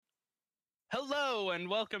Hello and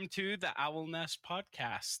welcome to the Owl Nest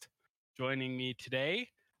podcast. Joining me today,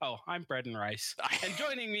 I'm Bread and Rice. And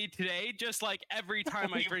joining me today, just like every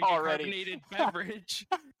time I drink a carbonated beverage,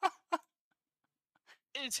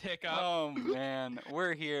 is Hiccup. Oh man,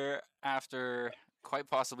 we're here after quite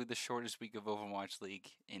possibly the shortest week of Overwatch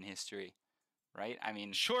League in history, right? I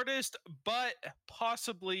mean, shortest, but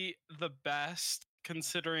possibly the best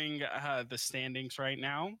considering the standings right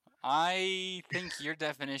now. I think your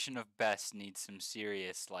definition of best needs some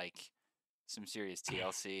serious TLC.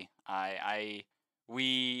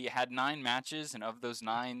 We had 9 matches, and of those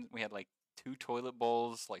 9, we had like 2 toilet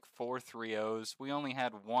bowls, like 4 3-0s. We only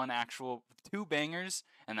had 2 bangers,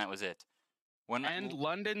 and that was it.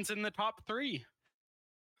 London's in the top 3.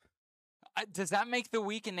 Does that make the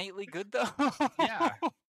week innately good, though? Yeah.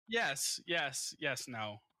 Yes.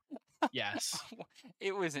 No. Yes.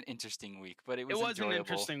 It was an interesting week, but it was an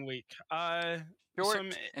interesting week. Short some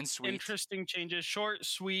and sweet. Interesting changes. Short,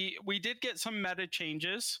 sweet. We did get some meta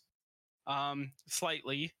changes.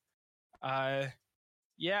 Slightly. One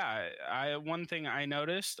thing I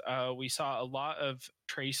noticed, we saw a lot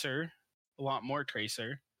more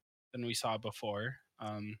Tracer than we saw before.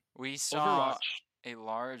 We saw Overwatch. A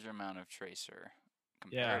large amount of Tracer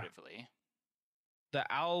comparatively. Yeah. The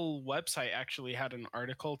OWL website actually had an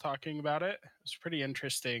article talking about it. It's pretty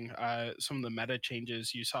interesting. Some of the meta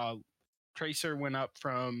changes you saw. Tracer went up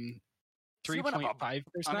from 3.5%.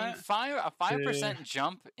 I mean, a 5%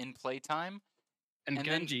 jump in playtime, and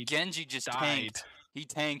Genji just died. tanked. He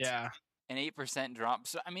tanked. Yeah. An 8% drop.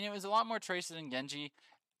 So I mean, it was a lot more Tracer than Genji,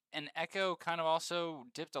 and Echo kind of also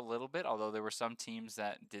dipped a little bit. Although there were some teams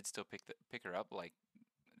that did still pick her up, like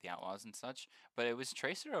the Outlaws and such, but it was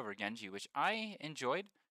Tracer over Genji, which I enjoyed.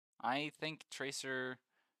 I think Tracer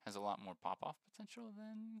has a lot more pop-off potential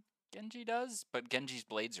than Genji does, but Genji's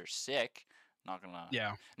blades are sick. Not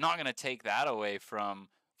gonna take that away from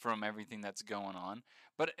everything that's going on.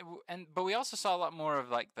 But we also saw a lot more of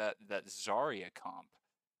like that Zarya comp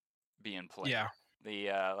being played. Yeah. The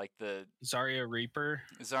Zarya Reaper.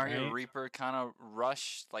 Reaper kind of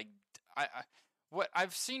rush, like what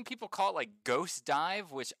I've seen people call it like ghost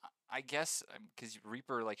dive, which I guess because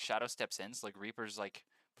Reaper like shadow steps in, so like Reaper's like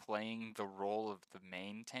playing the role of the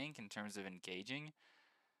main tank in terms of engaging.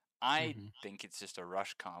 I think it's just a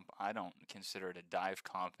rush comp. I don't consider it a dive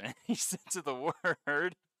comp in any sense of the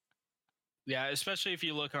word. Yeah, especially if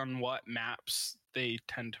you look on what maps they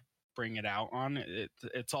tend to bring it out on.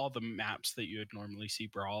 It's all the maps that you would normally see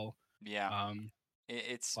Brawl. Yeah.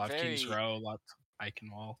 It's a lot very of King's Row, lots of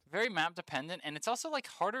Icon Wall. Very map dependent, and it's also like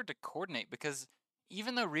harder to coordinate because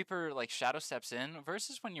even though Reaper like shadow steps in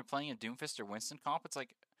versus when you're playing a Doomfist or Winston comp, it's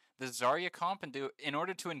like the Zarya comp, and in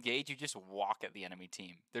order to engage, you just walk at the enemy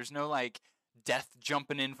team. There's no like death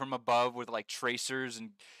jumping in from above with like tracers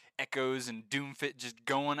and echoes and Doomfist just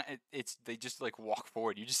going. They just like walk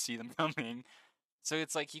forward. You just see them coming. So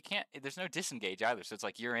it's like you can't. There's no disengage either. So it's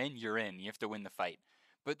like you're in. You have to win the fight.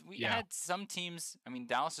 But we had some teams. I mean,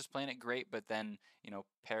 Dallas was playing it great, but then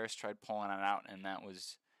Paris tried pulling it out, and that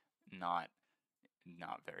was not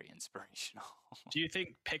very inspirational. Do you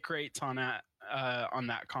think pick rates on that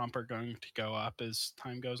comp are going to go up as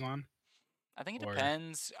time goes on? I think it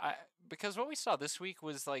depends. Because what we saw this week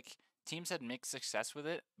was like teams had mixed success with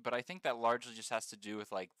it, but I think that largely just has to do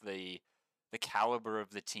with like the caliber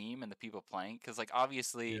of the team and the people playing. Because like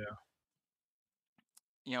obviously. Yeah.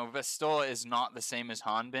 Vestola is not the same as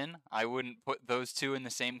Hanbin. I wouldn't put those two in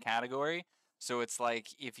the same category. So it's like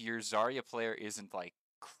if your Zarya player isn't like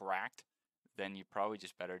cracked, then you probably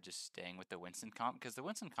just better just staying with the Winston comp because the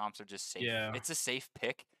Winston comps are just safe. Yeah. It's a safe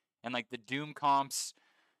pick, and like the Doom comps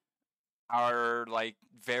are like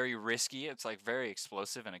very risky. It's like very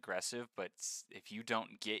explosive and aggressive. But if you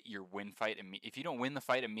don't get your if you don't win the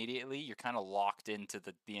fight immediately, you're kind of locked into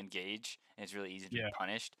the engage, and it's really easy to be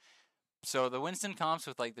punished. So the Winston comps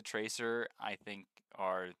with like the Tracer, I think,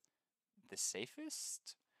 are the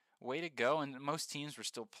safest way to go. And most teams were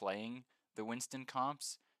still playing the Winston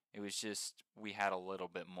comps. It was just we had a little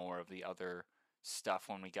bit more of the other stuff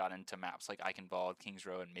when we got into maps like Eichenwald, Kings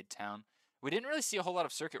Row, and Midtown. We didn't really see a whole lot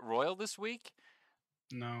of Circuit Royal this week.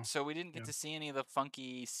 No. So we didn't get to see any of the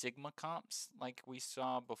funky Sigma comps like we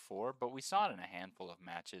saw before, but we saw it in a handful of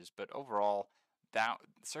matches. But overall, that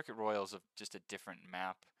Circuit Royal is just a different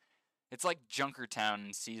map. It's like Junkertown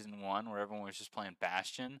in Season 1 where everyone was just playing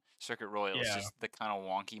Bastion. Circuit Royal is just the kind of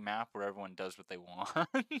wonky map where everyone does what they want.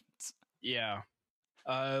 Yeah.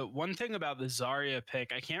 One thing about the Zarya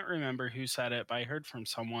pick, I can't remember who said it, but I heard from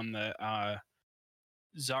someone that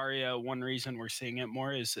Zarya, one reason we're seeing it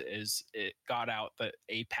more is it got out that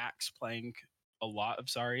Apex playing a lot of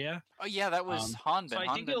Zarya. Oh yeah, that was Hanbin. So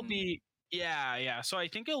I think it'll be Yeah. So I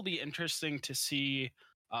think it'll be interesting to see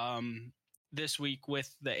this week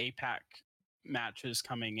with the APAC matches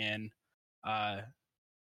coming in.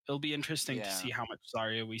 It'll be interesting to Yeah. see how much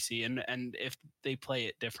Zarya we see and if they play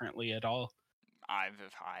it differently at all. I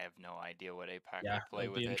have no idea what APAC Yeah, would play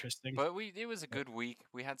it'll with be it. interesting. But it was a good week.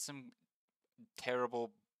 We had some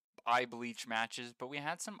terrible eye bleach matches, but we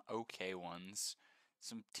had some okay ones.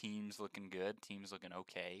 Some teams looking good, teams looking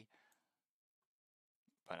okay.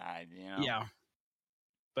 But Yeah,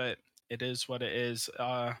 but it is what it is.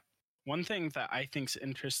 One thing that I think's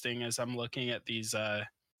interesting is I'm looking at these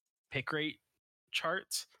pick rate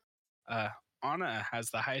charts. Ana has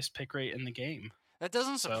the highest pick rate in the game. that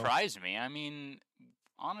doesn't So surprise me. I mean,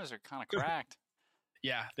 Anas are kind of cracked.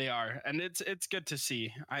 yeah, they are, and it's good to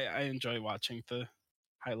see. I enjoy watching the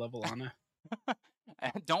high level Ana.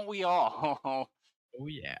 Don't we all? Oh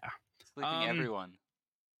yeah. Sleeping everyone.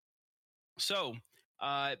 So,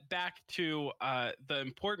 back to the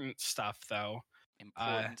important stuff, though.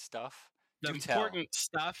 Important stuff. The Do tell. important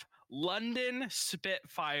stuff. London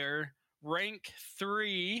Spitfire, rank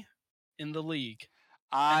 3 in the league.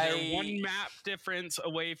 And they're one map difference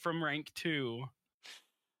away from rank 2.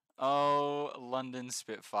 Oh, London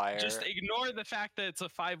Spitfire. Just ignore the fact that it's a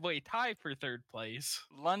 5-way tie for third place.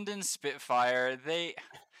 London Spitfire,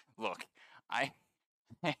 look, I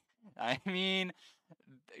mean,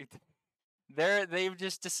 they've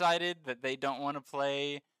just decided that they don't want to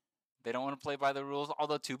play by the rules.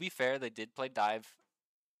 Although to be fair, they did play dive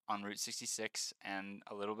on Route 66 and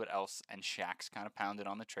a little bit else, and Shax kind of pounded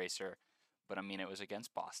on the Tracer. But I mean, it was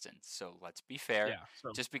against Boston, so let's be fair. Yeah,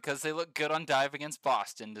 so just because they look good on dive against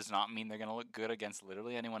Boston does not mean they're going to look good against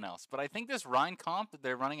literally anyone else. But I think this Rhine comp that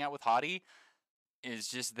they're running out with Hadi is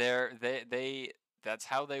just that's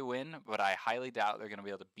how they win. But I highly doubt they're going to be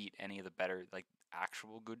able to beat any of the better, like,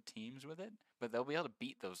 actual good teams with it. But they'll be able to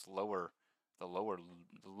beat those lower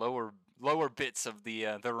bits of the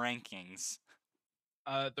rankings.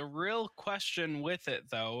 The real question with it,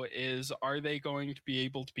 though, is are they going to be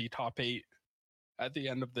able to be top 8 at the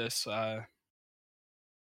end of this?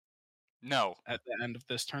 No. At the end of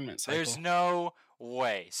this tournament cycle, there's no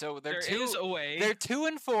way. So there is a way. They're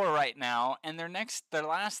 2-4 right now, and their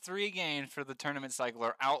last 3 games for the tournament cycle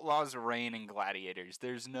are Outlaws, Reign, and Gladiators.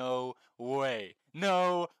 There's no way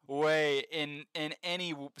in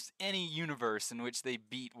any universe in which they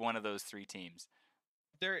beat one of those 3 teams.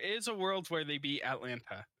 There is a world where they beat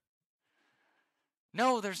Atlanta.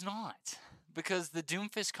 No, there's not. Because the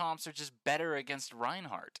Doomfist comps are just better against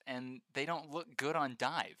Reinhardt, and they don't look good on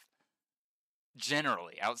dive.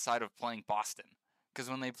 Generally, outside of playing Boston. Because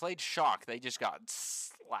when they played Shock, they just got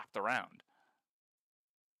slapped around.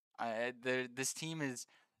 This team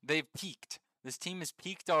they've peaked. This team has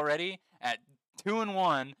peaked already at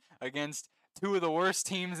 2-1 against 2 of the worst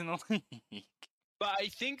teams in the league. But I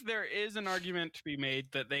think there is an argument to be made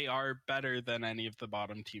that they are better than any of the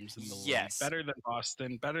bottom teams in the league. Better than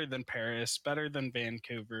Boston, better than Paris, better than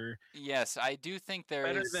Vancouver. Yes, I do think there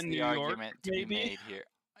is the New argument York, to be made here.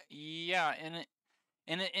 Yeah,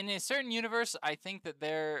 in a certain universe, I think that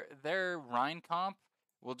their Rhine comp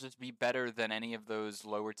will just be better than any of those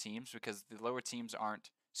lower teams because the lower teams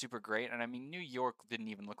aren't super great. And I mean, New York didn't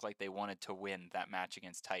even look like they wanted to win that match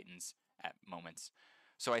against Titans at moments.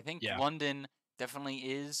 So I think London definitely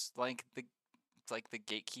is like the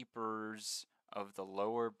gatekeepers of the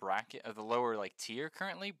lower bracket of the lower like tier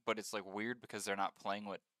currently, but it's like weird because they're not playing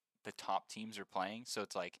what the top teams are playing. So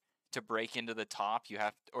it's like to break into the top,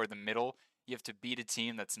 or the middle, you have to beat a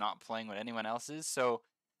team that's not playing what anyone else is. So,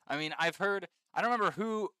 I mean, I don't remember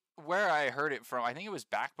where I heard it from. I think it was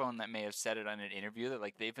Backbone that may have said it on an interview that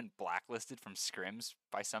like they've been blacklisted from scrims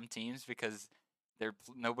by some teams because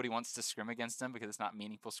nobody wants to scrim against them because it's not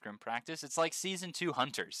meaningful scrim practice. It's like Season 2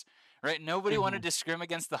 Hunters, right? Nobody wanted to scrim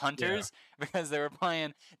against the Hunters because they were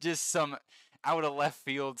playing just some out of left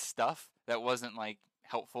field stuff that wasn't like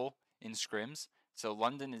helpful in scrims. So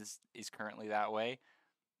London is currently that way.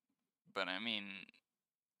 But I mean,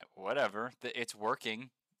 whatever. It's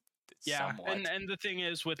working. Somewhat. And the thing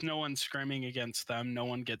is, with no one scrimming against them, no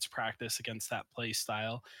one gets practice against that play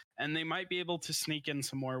style. And they might be able to sneak in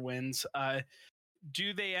some more wins.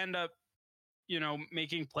 Do they end up,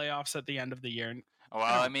 making playoffs at the end of the year? Well,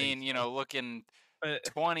 I mean, looking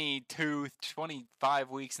 22, 25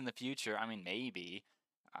 weeks in the future, I mean, maybe.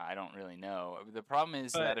 I don't really know. The problem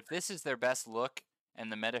is that if this is their best look and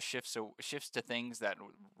the meta shifts to things that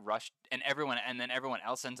Rush and then everyone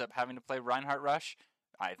else ends up having to play Reinhardt Rush,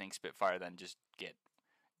 I think Spitfire then just get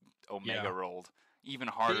Omega rolled even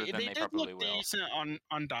harder than they probably will. They did look decent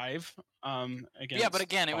on dive. Against but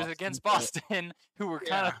again, it was against Boston, who were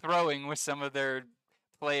kind of throwing with some of their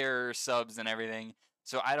player subs and everything.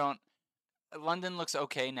 So London looks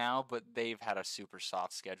okay now, but they've had a super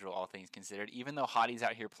soft schedule, all things considered. Even though Hadi's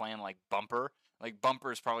out here playing like Bumper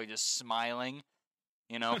is probably just smiling,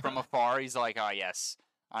 from afar. He's like, oh yes,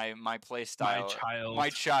 my play style, my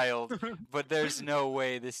child. But there's no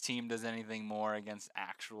way this team does anything more against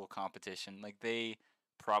actual competition. Like, they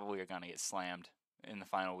probably are gonna get slammed in the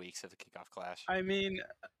final weeks of the kickoff clash. I mean,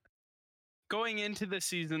 going into the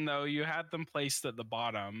season, though, you had them placed at the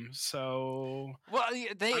bottom, so well,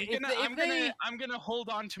 I'm gonna hold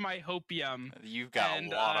on to my hopium. You've got a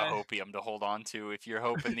lot of hopium to hold on to if you're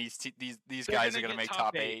hoping these guys are gonna make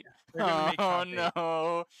top 8. Oh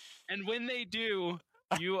no! And when they do,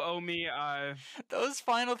 you owe me. Those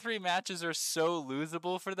final 3 matches are so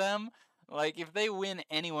losable for them. Like, if they win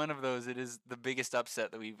any one of those, it is the biggest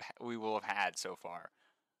upset that we will have had so far.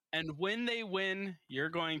 And when they win, you're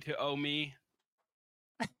going to owe me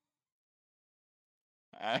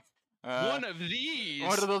one of these.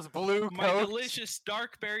 One of those blue my Cokes. Delicious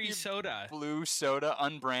dark berry soda. Blue soda,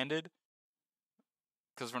 unbranded.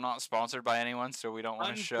 Because we're not sponsored by anyone, so we don't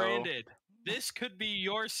want to show. Unbranded. This could be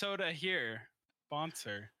your soda here.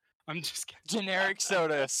 Sponsor. I'm just kidding. Generic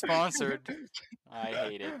soda, sponsored. I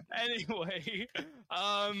hate it. Anyway,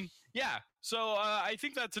 yeah. So I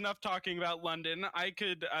think that's enough talking about London. I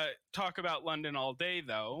could talk about London all day,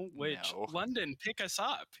 though. Which London, pick us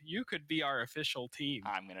up. You could be our official team.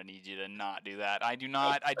 I'm gonna need you to not do that. I do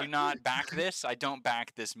not back this. I don't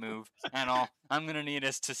back this move at all. I'm gonna need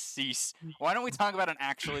us to cease. Why don't we talk about an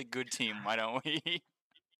actually good team? Why don't we?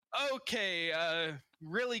 Okay,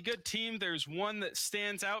 really good team. There's one that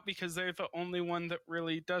stands out because they're the only one that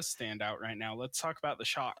really does stand out right now. Let's talk about the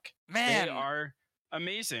Shock. Man, they are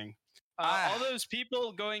amazing. All those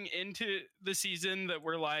people going into the season that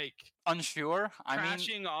were like unsure,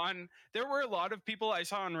 crashing on. There were a lot of people I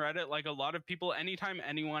saw on Reddit. Like, a lot of people, anytime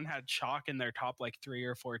anyone had Shock in their top like 3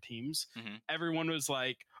 or 4 teams, everyone was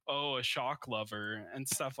like, "Oh, a Shock lover" and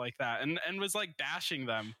stuff like that, and was like bashing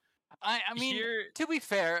them. I mean, to be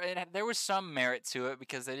fair, there was some merit to it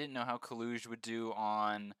because they didn't know how Kaluge would do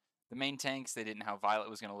on the main tanks. They didn't know how Violet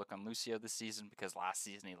was going to look on Lucio this season because last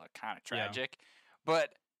season he looked kind of tragic. Yeah.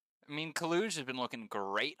 But, I mean, Kaluge has been looking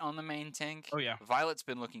great on the main tank. Oh, yeah. Violet's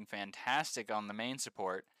been looking fantastic on the main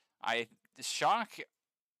support. Shock,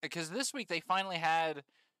 because this week they finally had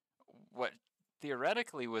what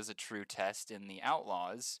theoretically was a true test in the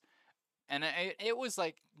Outlaws. And it was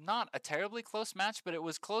like not a terribly close match, but it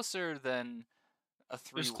was closer than a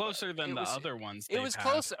 3. It was closer than the other ones. It was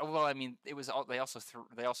closer. Well, I mean, it was. They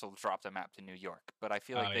also dropped a map to New York, but I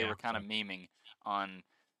feel like they were kind of memeing on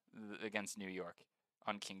against New York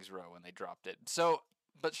on Kings Row when they dropped it. So,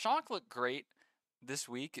 but Shock looked great this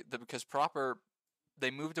week because they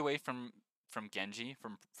moved away from Genji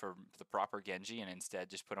from the proper Genji and instead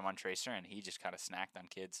just put him on Tracer, and he just kind of snacked on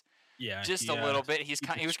kids. Yeah, just a little bit. He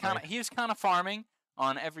was kind of farming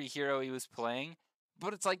on every hero he was playing,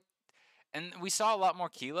 but it's like, and we saw a lot more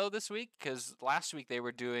Kilo this week because last week they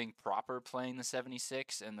were doing proper playing the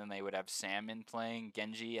 76, and then they would have Sam in playing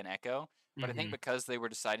Genji and Echo. But I think because they were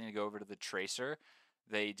deciding to go over to the Tracer,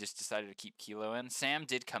 they just decided to keep Kilo in. Sam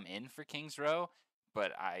did come in for Kings Row,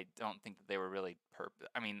 but I don't think that they were really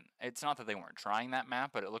I mean, it's not that they weren't trying that map,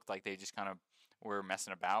 but it looked like they just kind of were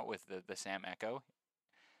messing about with the Sam Echo.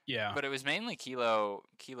 Yeah. But it was mainly Kilo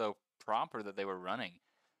proper that they were running.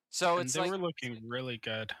 So it's they were looking really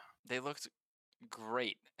good. They looked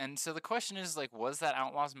great. And so the question is, like, was that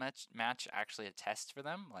Outlaws match actually a test for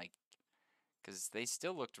them? Like, because they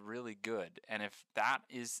still looked really good. And if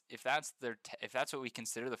that's what we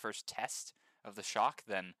consider the first test of the Shock,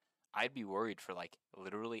 then I'd be worried for like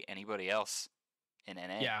literally anybody else in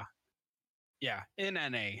NA. Yeah, in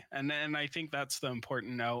NA. And I think that's the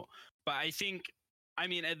important note. But I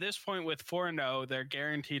mean, at this point with 4-0, they're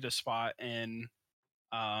guaranteed a spot in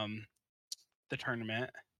the tournament.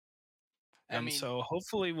 And so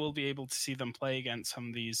hopefully we'll be able to see them play against some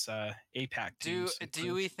of these APAC teams.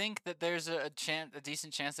 Do we think that there's a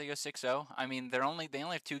decent chance they go 6-0? I mean, they only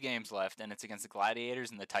have 2 games left, and it's against the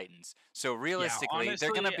Gladiators and the Titans. So realistically, honestly,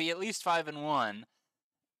 they're going to be at least 5-1.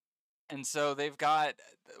 And so they've got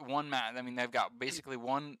one match. I mean, they've got basically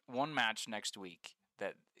one match next week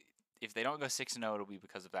that if they don't go 6-0, it'll be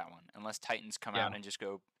because of that one. Unless Titans come out and just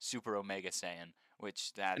go Super Omega Saiyan,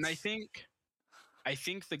 which that's... And I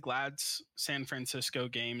think the Glad's San Francisco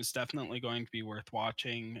game is definitely going to be worth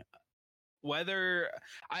watching. Whether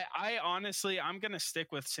I honestly, I'm going to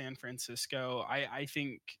stick with San Francisco. I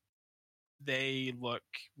think they look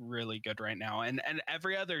really good right now. And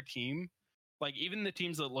every other team, like even the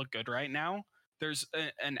teams that look good right now, there's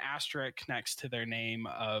an asterisk next to their name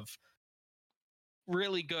of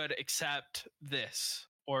really good except this,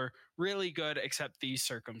 or really good except these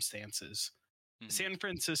circumstances. San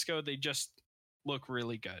Francisco, they just look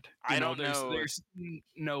really good. I don't know. There's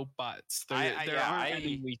no buts. There aren't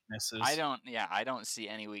any weaknesses. I don't see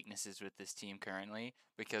any weaknesses with this team currently,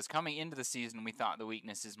 because coming into the season we thought the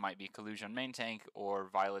weaknesses might be Collusion main tank or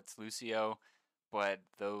Violet's Lucio, but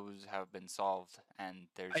those have been solved, and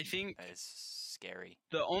I think it's scary.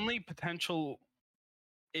 The only potential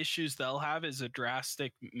issues they'll have is a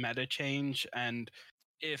drastic meta change, and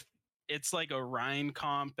if it's like a Rhine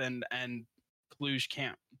comp and Cluj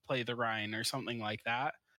can't play the Rhine or something like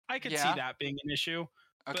that, I could see that being an issue.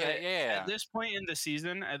 Okay, but yeah. At this point in the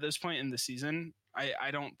season,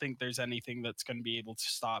 I don't think there's anything that's going to be able to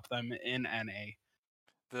stop them in NA.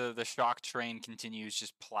 The shock train continues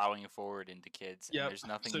just plowing forward into kids, and there's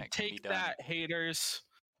nothing that can be done. So take that, haters.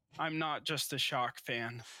 I'm not just a shock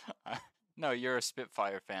fan. No, you're a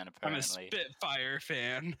Spitfire fan, apparently. I'm a Spitfire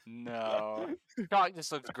fan. No. Shock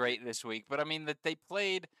just looked great this week, but I mean, that they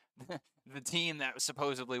played the team that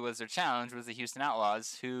supposedly was their challenge was the Houston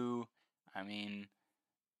Outlaws, who, I mean,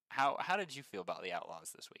 how did you feel about the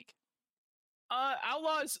Outlaws this week?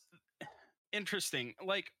 Outlaws, interesting.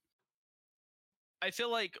 Like, I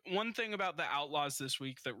feel like one thing about the Outlaws this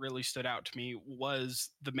week that really stood out to me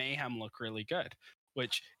was the Mayhem look really good,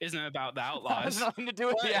 which isn't about the Outlaws. It has nothing to do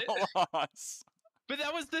with the Outlaws. But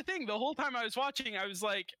that was the thing. The whole time I was watching, I was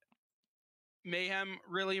like, Mayhem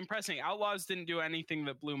really impressing. Outlaws didn't do anything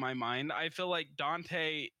that blew my mind. I feel like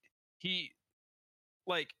Dante,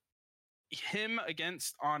 him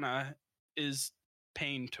against Ana is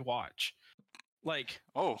pain to watch. Like,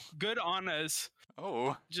 good Anas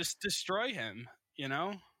just destroy him, you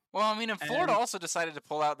know? Well, I mean, and Florida also decided to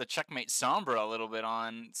pull out the Checkmate Sombra a little bit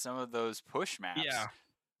on some of those push maps. Yeah.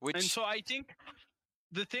 And so I think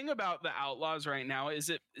the thing about the Outlaws right now is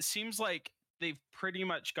it seems like they've pretty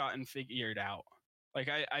much gotten figured out. Like,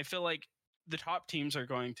 I feel like the top teams are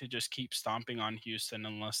going to just keep stomping on Houston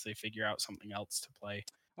unless they figure out something else to play.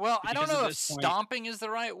 Well, I don't know if stomping is the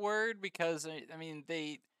right word, because, I mean,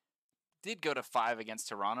 they did go to 5 against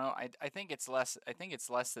Toronto. I think it's less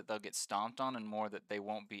that they'll get stomped on and more that they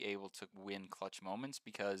won't be able to win clutch moments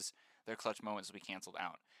because their clutch moments will be canceled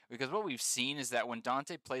out. Because what we've seen is that when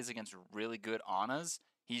Dante plays against really good Anas,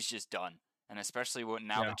 he's just done. And especially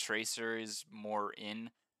now the Tracer is more in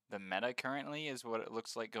the meta currently is what it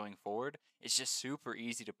looks like going forward. It's just super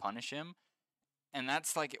easy to punish him. And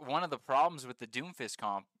that's like one of the problems with the Doomfist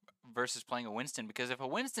comp versus playing a Winston, because if a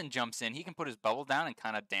Winston jumps in, he can put his bubble down and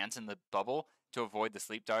kind of dance in the bubble to avoid the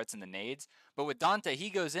sleep darts and the nades. But with Dante, he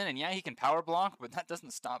goes in and he can power block, but that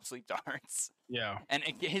doesn't stop sleep darts. Yeah. And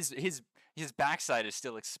his backside is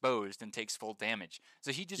still exposed and takes full damage.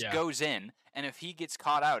 So he just goes in, and if he gets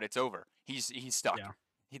caught out, it's over. He's stuck.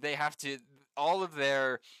 Yeah. They have to, all of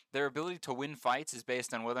their ability to win fights is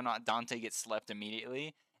based on whether or not Dante gets slept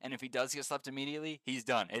immediately. And if he does get slept immediately, he's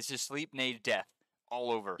done. It's just sleep, nade, death all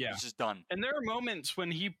over. Yeah. It's just done. And there are moments when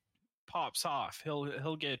he pops off.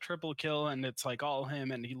 He'll get a triple kill and it's like all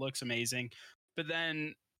him and he looks amazing. But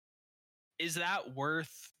then is that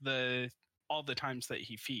worth all the times that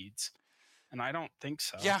he feeds? And I don't think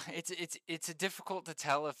so. Yeah, it's difficult to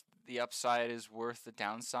tell if the upside is worth the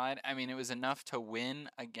downside. I mean, it was enough to win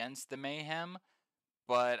against the Mayhem,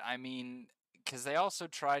 but I mean, because they also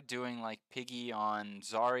tried doing like Piggy on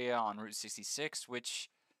Zarya on Route 66, which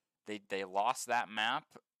they lost that map,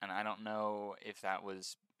 and I don't know if that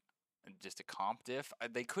was just a comp diff.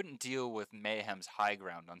 They couldn't deal with Mayhem's high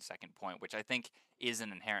ground on second point, which I think is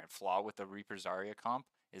an inherent flaw with the Reaper Zarya comp,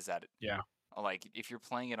 is that like if you're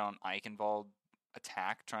playing it on Eichenwald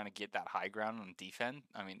attack, trying to get that high ground on defense,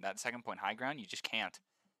 I mean that second point high ground, you just can't.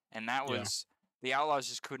 And that was the Outlaws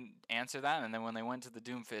just couldn't answer that, and then when they went to the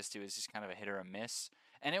Doomfist, it was just kind of a hit or a miss.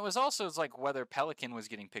 And it was also like whether Pelican was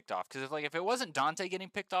getting picked off, because if it wasn't Dante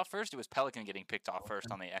getting picked off first, it was Pelican getting picked off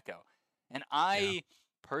first on the Echo. And I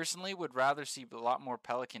personally would rather see a lot more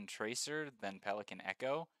Pelican Tracer than Pelican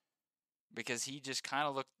Echo, because he just kind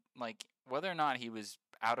of looked like, whether or not he was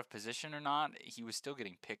out of position or not, he was still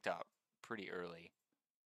getting picked up pretty early.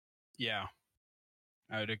 Yeah,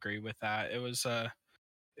 I would agree with that. It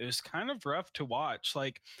was kind of rough to watch.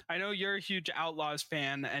 Like, I know you're a huge Outlaws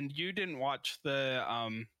fan, and you didn't watch the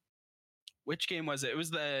which game was it? It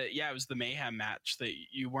was the Mayhem match that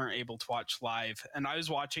you weren't able to watch live. And I was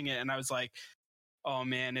watching it, and I was like, oh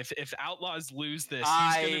man, if Outlaws lose this,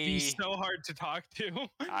 he's going to be so hard to talk to.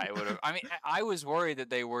 I was worried that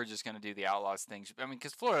they were just going to do the Outlaws things. I mean,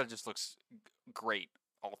 because Florida just looks great.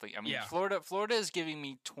 Florida is giving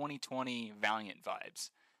me 2020 Valiant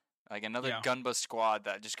vibes. Like another gun bust squad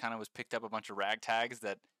that just kind of was picked up a bunch of ragtags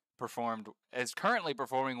that is currently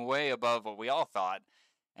performing way above what we all thought,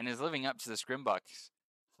 and is living up to the Scrimbuck's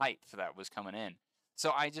hype that was coming in.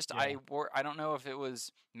 So I don't know if it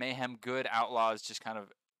was Mayhem good, Outlaws just kind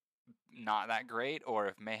of not that great, or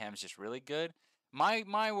if Mayhem's just really good.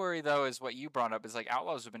 My worry though is what you brought up is like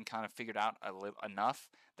Outlaws have been kind of figured out enough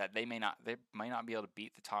that they might not be able to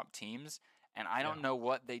beat the top teams, and I don't know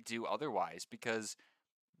what they do otherwise, because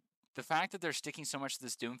the fact that they're sticking so much to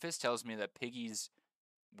this Doomfist tells me that Piggy's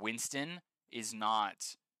Winston is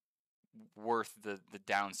not worth the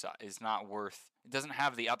downside. Is not worth. It doesn't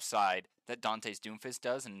have the upside that Dante's Doomfist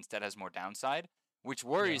does, and instead has more downside, which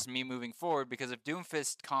worries me moving forward. Because if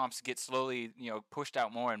Doomfist comps get slowly, pushed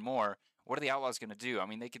out more and more, what are the Outlaws going to do? I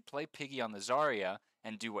mean, they could play Piggy on the Zarya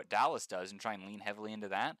and do what Dallas does and try and lean heavily into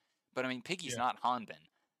that. But I mean, Piggy's not Hanbin,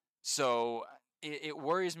 so it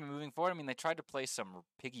worries me moving forward. I mean, they tried to play some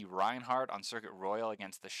Piggy Reinhardt on Circuit Royal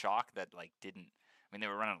against the Shock that didn't. I mean, they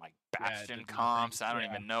were running Bastion comps. I don't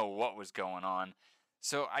even know what was going on.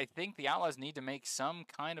 So I think the Outlaws need to make some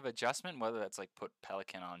kind of adjustment, whether that's put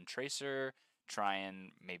Pelican on Tracer, try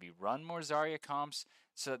and maybe run more Zarya comps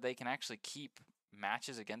so that they can actually keep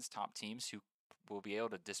matches against top teams who will be able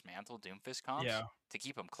to dismantle Doomfist comps to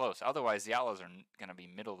keep them close. Otherwise, the Outlaws are going to be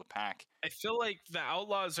middle of the pack. I feel like the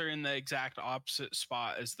Outlaws are in the exact opposite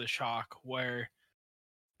spot as the Shock, where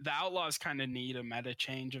the Outlaws kind of need a meta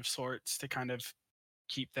change of sorts to kind of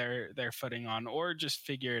keep their footing on, or just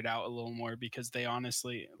figure it out a little more, because they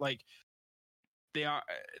honestly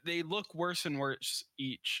they look worse and worse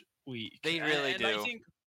each week. They really do. I think,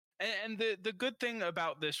 and the good thing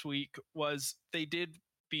about this week was they did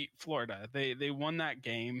beat Florida. They won that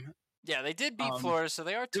game. Yeah, they did beat Florida, so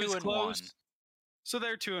they are 2-1. So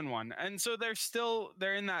they're 2-1, and so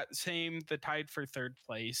they're in that the tied for third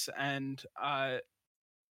place, and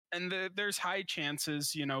there's high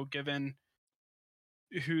chances, given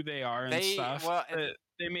who they are and stuff, that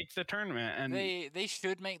they make the tournament. And they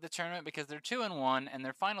should make the tournament because they're 2-1, and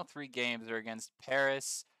their final 3 games are against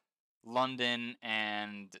Paris, London,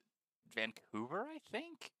 and Vancouver, I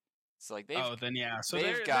think. So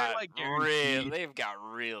they've got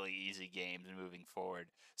really easy games moving forward.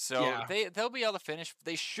 So they'll be able to finish.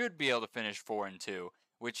 They should be able to finish 4-2,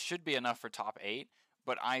 which should be enough for top 8.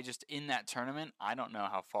 But in that tournament, I don't know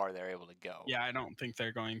how far they're able to go. Yeah, I don't think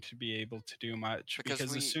they're going to be able to do much,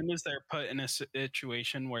 because as soon as they're put in a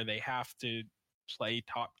situation where they have to play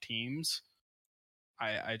top teams,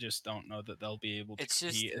 I just don't know that they'll be able to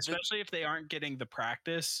compete, especially if they aren't getting the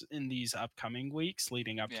practice in these upcoming weeks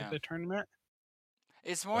leading up to the tournament.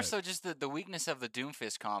 It's more so just the weakness of the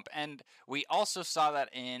Doomfist comp, and we also saw that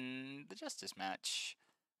in the Justice match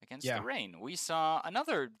against the Reign. We saw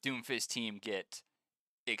another Doomfist team get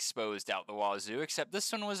exposed out the wazoo, except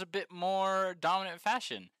this one was a bit more dominant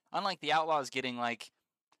fashion. Unlike the Outlaws getting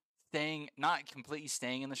not completely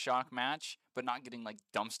staying in the Shock match, but not getting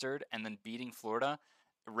dumpstered and then beating Florida,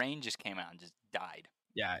 Reign just came out and just died.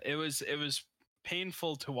 Yeah, it was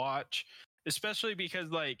painful to watch, especially because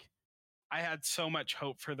I had so much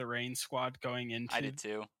hope for the Reign squad going into. I did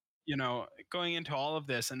too. Going into all of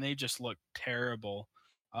this, and they just looked terrible.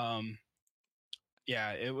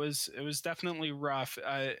 Yeah, it was definitely rough.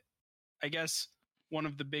 I guess one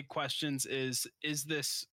of the big questions is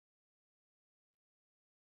this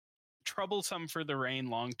troublesome for the Reign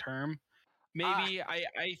long term? Maybe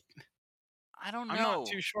I don't know. I'm not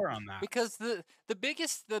too sure on that, because the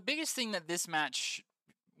biggest thing that this match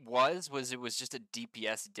was it was just a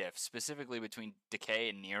DPS diff, specifically between Decay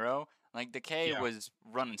and Nero. Decay was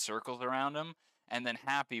running circles around him, and then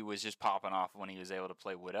Happy was just popping off when he was able to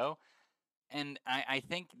play Widow. And I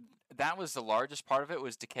think that was the largest part of it,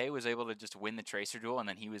 was Decay was able to just win the Tracer duel, and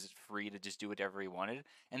then he was free to just do whatever he wanted.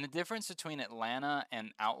 And the difference between Atlanta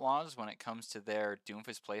and Outlaws when it comes to their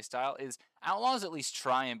Doomfist playstyle is Outlaws at least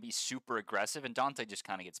try and be super aggressive, and Dante just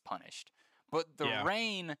kind of gets punished. But the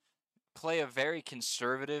Reign play a very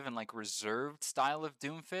conservative and reserved style of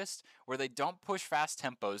Doomfist, where they don't push fast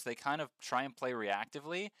tempos. They kind of try and play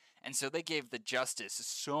reactively, and so they gave the Justice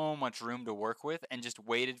so much room to work with and just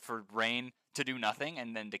waited for Reign to do nothing,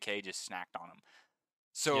 and then Decay just snacked on him.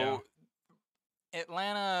 So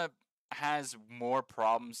Atlanta has more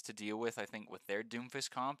problems to deal with, I think, with their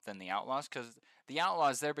Doomfist comp than the Outlaws, because the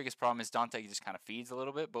Outlaws, their biggest problem is Dante just kind of feeds a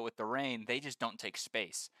little bit, but with the Reign, they just don't take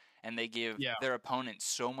space, and they give their opponent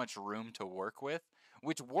so much room to work with,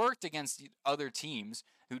 which worked against other teams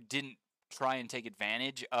who didn't try and take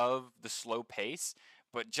advantage of the slow pace,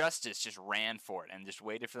 but Justice just ran for it and just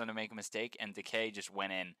waited for them to make a mistake, and Decay just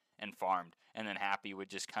went in and farmed, and then Happy would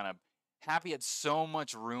just Happy had so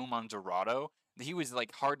much room on Dorado that he was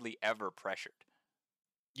hardly ever pressured.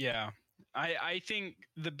 Yeah, I think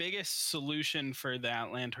the biggest solution for the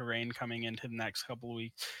Atlanta Reign coming into the next couple of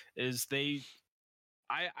weeks is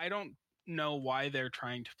I don't know why they're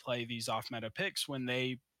trying to play these off meta picks when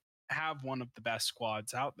they have one of the best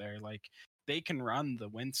squads out there. Like they can run the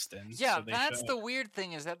Winston, Yeah, so they that's should. the weird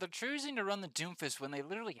thing is that they're choosing to run the Doomfist when they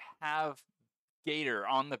literally have Gator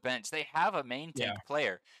on the bench. They have a main Yeah, tank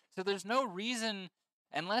player. So there's no reason,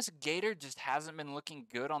 unless Gator just hasn't been looking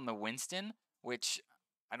good on the Winston, which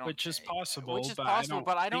I don't, which is which possible, is but I possible, don't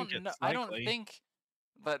but think it's I don't likely. think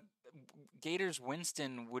that Gator's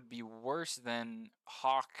Winston would be worse than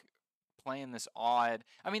Hawk playing this odd.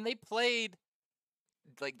 I mean, they played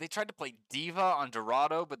like they tried to play Diva on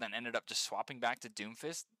Dorado, but then ended up just swapping back to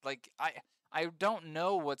Doomfist. Like I don't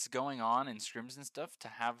know what's going on in scrims and stuff to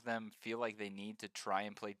have them feel like they need to try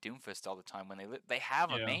and play Doomfist all the time when they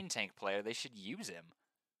have a Yeah. main tank player. They should use him.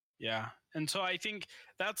 Yeah. And so I think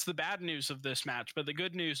that's the bad news of this match. But the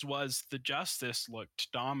good news was the Justice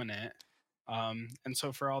looked dominant. And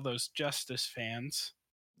so for all those Justice fans,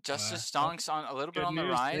 Justice that's Stonks on a little bit good on the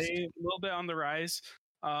news. rise They a little bit on the rise.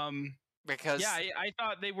 because Yeah, I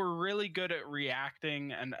thought they were really good at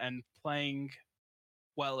reacting and playing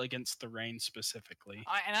well against the Rain specifically.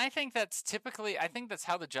 I think that's typically I think that's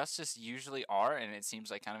how the Justice usually are, and it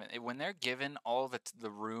seems like kind of when they're given all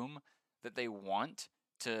the room that they want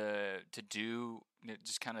to do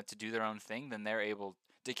just kind of to do their own thing, then they're able.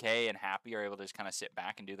 Decay and Happy are able to just kind of sit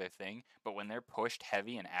back and do their thing, but when they're pushed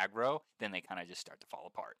heavy and aggro, then they kind of just start to fall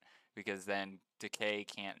apart because then Decay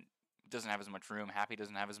doesn't have as much room, Happy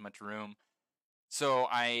doesn't have as much room. So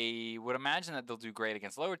I would imagine that they'll do great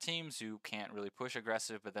against lower teams who can't really push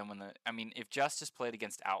aggressive, but then if Justice played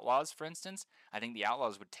against Outlaws, for instance, I think the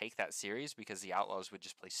Outlaws would take that series because the Outlaws would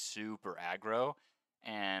just play super aggro,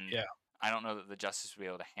 and Yeah. I don't know that the Justice would be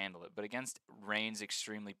able to handle it. But against Rain's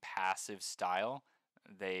extremely passive style,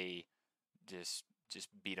 they just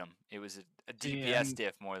beat them. It was a DPS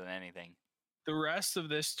diff more than anything. The rest of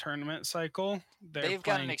this tournament cycle, They've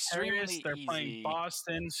got an extremely Paris, they're easy. playing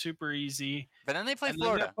Boston, super easy. But then they play and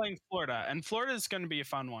Florida. Then they're playing Florida, and Florida is going to be a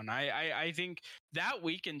fun one. I think that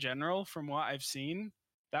week in general, from what I've seen,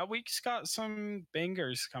 that week's got some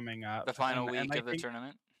bangers coming up. The final week of the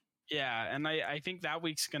tournament. Yeah, and I think that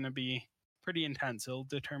week's going to be pretty intense. It'll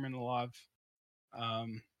determine a lot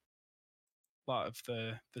of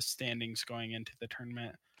the standings going into the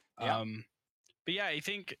tournament. Yeah. But yeah, I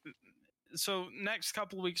think so. Next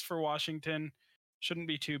couple of weeks for Washington shouldn't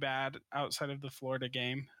be too bad outside of the Florida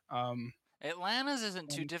game. Atlanta's isn't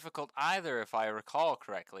too difficult either, if I recall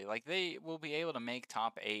correctly. Like they will be able to make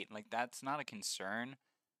top 8. Like that's not a concern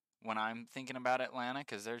when I'm thinking about Atlanta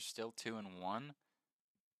because they're still 2-1.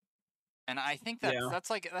 And I think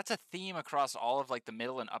that's a theme across all of like the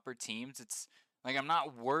middle and upper teams. It's like I'm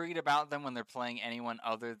not worried about them when they're playing anyone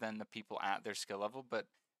other than the people at their skill level. But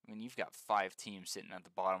I mean, you've got 5 teams sitting at the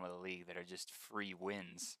bottom of the league that are just free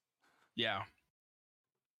wins. Yeah.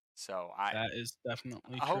 So that is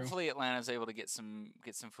definitely true. Hopefully Atlanta's able to get some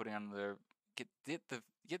footing on their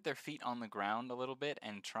get their feet on the ground a little bit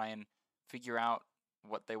and try and figure out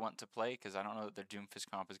what they want to play because I don't know that their Doomfist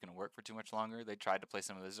comp is going to work for too much longer. They tried to play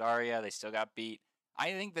some of the Zarya, they still got beat.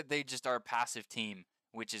 I think that they just are a passive team,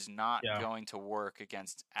 which is not going to work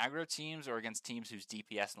against aggro teams or against teams whose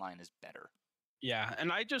DPS line is better. Yeah,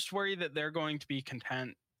 and I just worry that they're going to be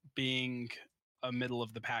content being a middle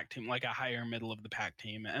of the pack team, like a higher middle of the pack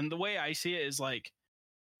team. And the way I see it is like,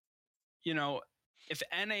 if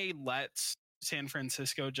NA lets San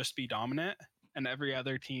Francisco just be dominant and every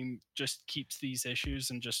other team just keeps these issues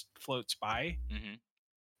and just floats by,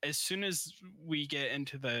 as soon as we get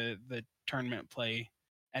into the tournament play,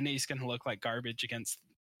 NA's going to look like garbage against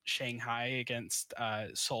Shanghai, against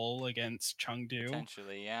Seoul, against Chengdu.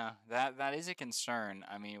 Potentially, yeah. That is a concern.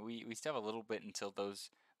 I mean, we still have a little bit until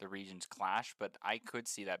the regions clash, but I could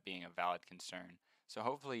see that being a valid concern. So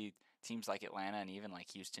hopefully teams like Atlanta and even like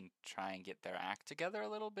Houston try and get their act together a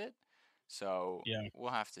little bit. So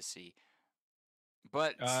we'll have to see.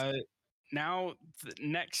 But now the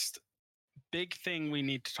next big thing we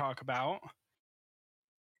need to talk about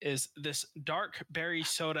is this dark berry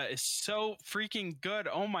soda is so freaking good.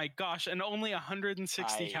 Oh my gosh, and only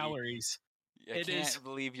 160 calories. I can't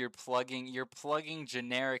believe you're plugging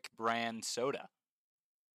generic brand soda.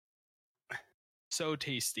 So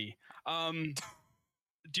tasty. Do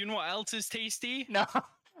you know what else is tasty? No.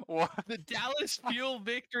 What? The Dallas Fuel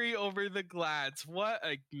victory over the Glads. What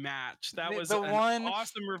a match. That was an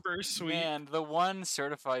awesome reverse sweep. Man, the one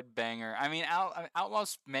certified banger. I mean,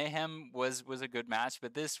 Outlaws Mayhem was a good match,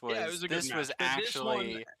 but this was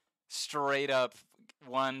actually straight up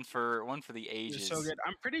one for the It ages. was so good.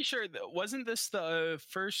 I'm pretty sure that wasn't this the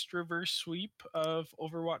first reverse sweep of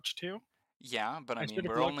Overwatch 2? Yeah, but I I mean, should have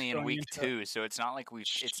we're looked only in going week into it. 2, so it's not like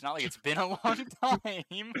it's been a long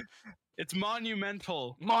time. It's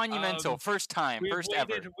monumental. Monumental, first time, first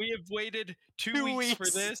ever. We have waited 2 2 weeks for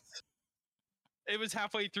weeks. this. It was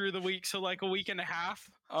halfway through the week, so like a week and a half.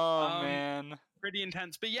 Oh man, pretty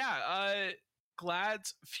intense. But yeah,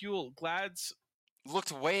 Glad's Fuel. Glad's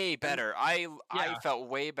looked way better. I felt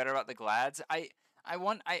way better about the Glads. I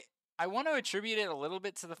want to attribute it a little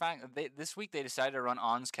bit to the fact that this week they decided to run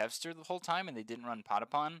Ons Kevster the whole time and they didn't run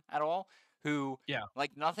Potapon at all. Who,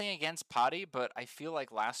 like, nothing against Potty, but I feel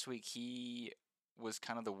like last week he was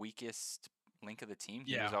kind of the weakest link of the team.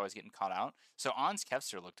 He was always getting caught out. So Ons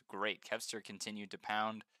Kevster looked great. Kevster continued to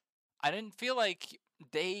pound. I didn't feel like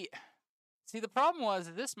they... See, the problem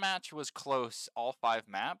was this match was close all 5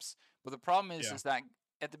 maps, but the problem is that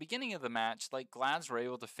at the beginning of the match, like, Glads were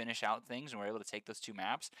able to finish out things and were able to take those 2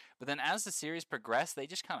 maps, but then as the series progressed, they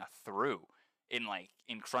just kind of threw in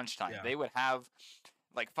crunch time. They would have,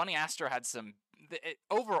 like, Funny Astro had some...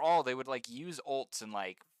 overall, they would, like, use ults and,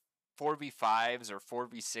 like, 4v5s or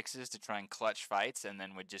 4v6s to try and clutch fights and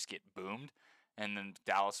then would just get boomed. And then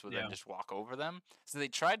Dallas would then just walk over them. So they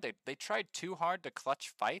tried too hard to clutch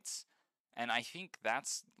fights. And I think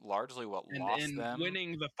that's largely what lost them.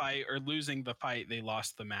 Winning the fight or losing the fight, they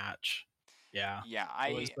lost the match. Yeah. Yeah,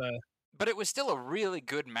 but it was still a really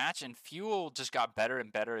good match, and Fuel just got better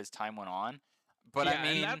and better as time went on. But I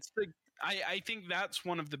mean, and that's I think that's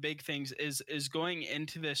one of the big things is going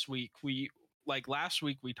into this week. Last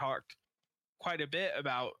week we talked quite a bit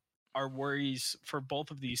about our worries for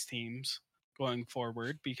both of these teams going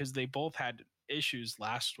forward because they both had issues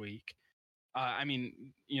last week.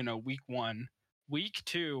 Week 1, week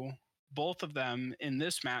 2, both of them in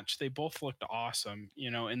this match, they both looked awesome,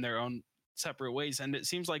 in their own separate ways. And it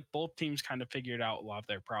seems like both teams kind of figured out a lot of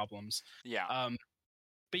their problems. Yeah.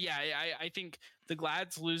 But yeah, I think the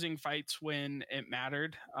Glads losing fights when it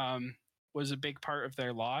mattered was a big part of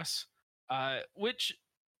their loss, which,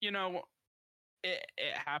 it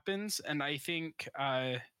happens. And I think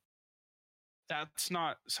that's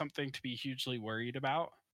not something to be hugely worried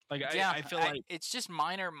about. I feel like it's just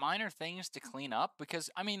minor things to clean up because,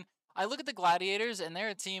 I mean, I look at the Gladiators and they're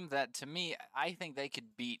a team that, to me, I think they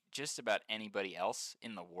could beat just about anybody else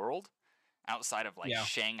in the world outside of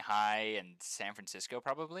Shanghai and San Francisco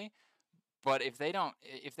probably. But if they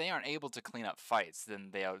aren't able to clean up fights, then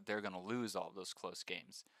they're going to lose all of those close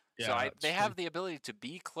games. Yeah, so they have the ability to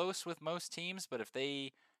be close with most teams, but if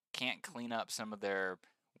they can't clean up some of their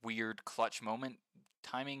weird clutch moment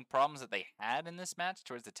timing problems that they had in this match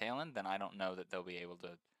towards the tail end, then I don't know that they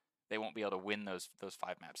won't be able to win those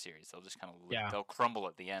 5 map series. They'll just kind of they'll crumble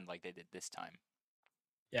at the end like they did this time.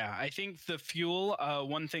 Yeah, I think the Fuel,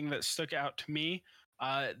 one thing that stuck out to me,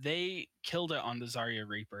 they killed it on the Zarya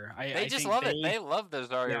Reaper. They just love it. They love the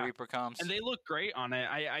Zarya Reaper comps. And they look great on it.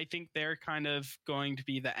 I think they're kind of going to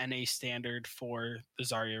be the NA standard for the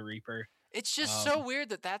Zarya Reaper. It's just so weird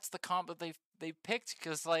that that's the comp that they picked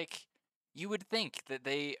because, like, you would think that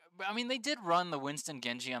they did run the Winston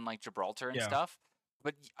Genji on, like, Gibraltar and stuff,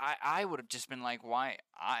 but I would have just been like, why?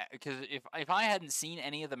 Because if I hadn't seen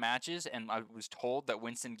any of the matches and I was told that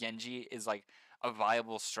Winston Genji is, like, a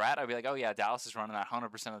viable strat, I'd be like, oh yeah, Dallas is running that 100%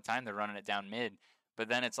 of the time. They're running it down mid. But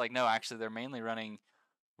then it's like, no, actually, they're mainly running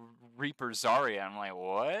Reaper Zarya. I'm like,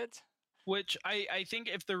 what? Which I think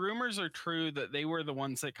if the rumors are true that they were the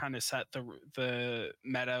ones that kind of set the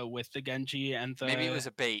meta with the Genji and the... Maybe it was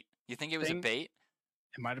a bait. You think it was a bait?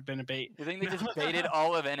 It might have been a bait. You think they just baited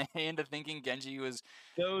all of NA into thinking Genji was...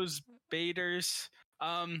 Those baiters,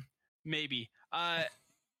 maybe.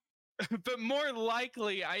 But more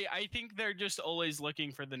likely, I think they're just always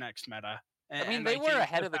looking for the next meta. And they were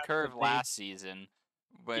ahead of the curve last season.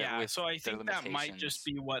 But so I think that might just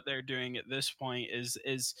be what they're doing at this point is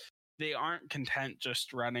they aren't content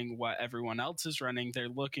just running what everyone else is running. They're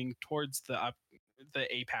looking towards the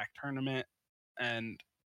APAC tournament, and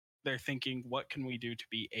they're thinking, what can we do to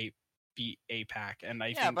beat APAC? And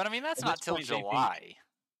I think, but I mean that's not till July.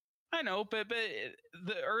 I know, but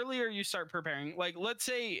the earlier you start preparing, like let's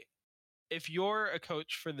say if you're a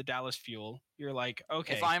coach for the Dallas Fuel, you're like,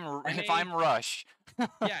 okay, if I'm Rush,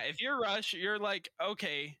 if you're Rush, you're like,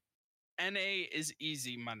 okay, NA is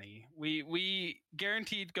easy money. We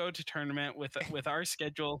guaranteed go to tournament with our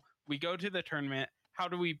schedule. We go to the tournament. How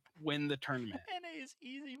do we win the tournament? NA is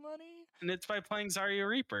easy money, and it's by playing Zarya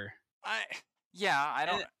Reaper. I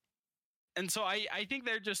don't. And so I think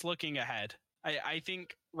they're just looking ahead. I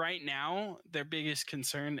think right now their biggest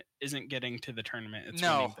concern isn't getting to the tournament. It's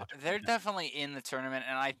No, winning the they're tournament. definitely in the tournament,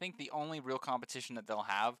 and I think the only real competition that they'll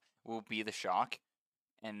have will be the Shock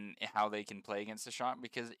and how they can play against the Shock.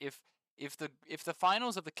 Because if the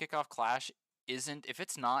finals of the kickoff clash if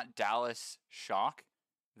it's not Dallas Shock,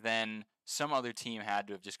 then some other team had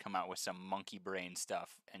to have just come out with some monkey brain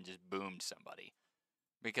stuff and just boomed somebody.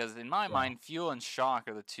 Because in my mind, Fuel and Shock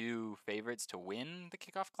are the two favorites to win the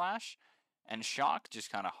kickoff clash. And Shock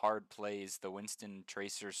just kind of hard plays the Winston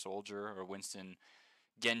Tracer Soldier or Winston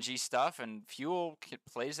Genji stuff, and Fuel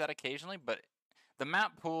plays that occasionally, but the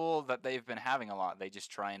map pool that they've been having a lot, they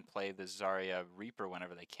just try and play the Zarya Reaper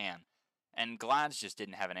whenever they can. And Glads just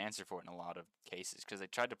didn't have an answer for it in a lot of cases, because they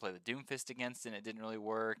tried to play the Doomfist against it, and it didn't really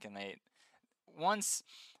work, and they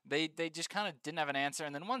just kind of didn't have an answer,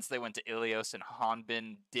 and then once they went to Ilios and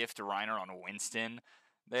Hanbin diffed Reiner on Winston,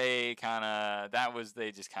 they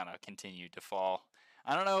just kind of continued to fall.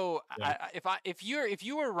 I don't know. Yeah. If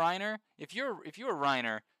you were Reiner,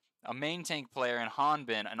 a main tank player, and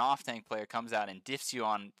Hanbin, an off tank player, comes out and diffs you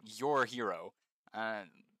on your hero, I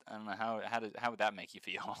don't know how would that make you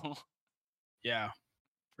feel? Yeah,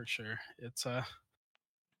 for sure. It's a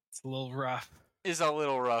little rough. It's a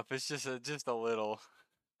little rough. It's just a little.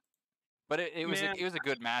 But it was a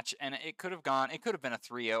good match, and it could have been a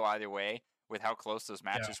 3-0 either way with how close those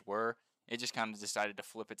matches were. It just kind of decided to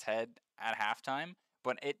flip its head at halftime.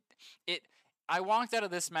 But I walked out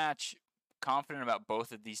of this match confident about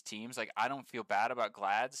both of these teams. Like, I don't feel bad about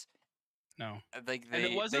Glads. No, like and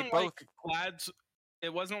it wasn't like Glads.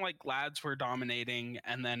 It wasn't like Glads were dominating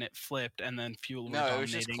and then it flipped and then Fuel were dominating. No, it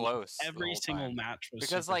was just close. Every single match was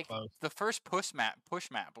because super close. The first push map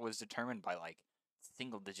was determined by like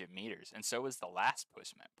single-digit meters, and so was the last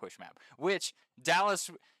push map, which Dallas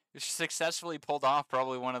successfully pulled off.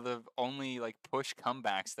 Probably one of the only like push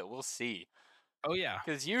comebacks that we'll see. Oh yeah,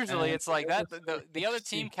 because usually it's like that. The other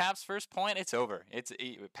team caps first point, it's over. It's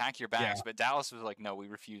pack your bags. Yeah. But Dallas was like, no, we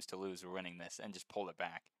refuse to lose. We're winning this, and just pulled it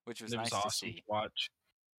back, which was nice awesome to see. To watch.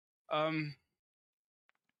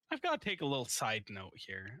 I've got to take a little side note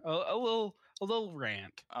here, a little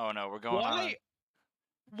rant. Oh no, we're going on.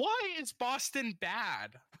 Why is Boston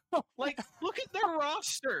bad? Like, look at their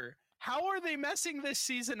roster. How are they messing this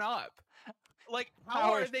season up? Like,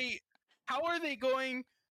 how are they going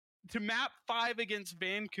to map 5 against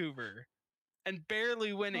Vancouver and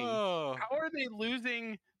barely winning? Oh. How are they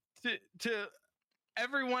losing to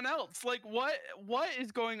everyone else? Like, what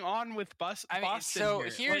is going on with Boston? So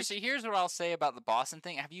here's what I'll say about the Boston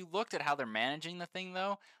thing. Have you looked at how they're managing the thing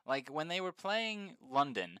though? Like, when they were playing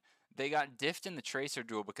London, they got diffed in the Tracer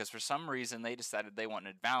duel because for some reason they decided they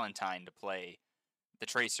wanted Valentine to play the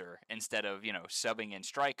Tracer instead of, subbing in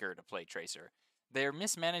Striker to play Tracer. They're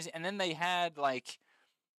mismanaging, and then they had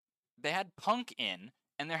Punk in,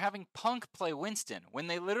 and they're having Punk play Winston when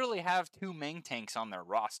they literally have 2 main tanks on their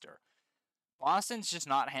roster. Boston's just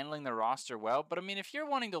not handling their roster well. But I mean, if you're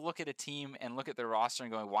wanting to look at a team and look at their roster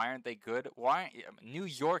and going, why aren't they good? New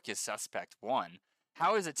York is suspect 1.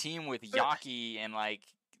 How is a team with Yaki and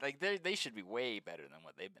they should be way better than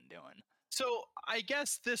what they've been doing? So I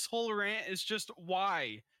guess this whole rant is just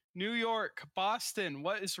why New York, Boston.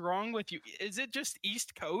 What is wrong with you? Is it just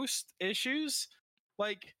East Coast issues?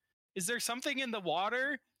 Like, is there something in the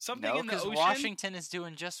water? Something in the ocean? No, because Washington is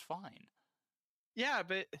doing just fine. Yeah,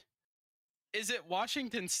 but is it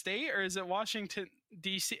Washington State or is it Washington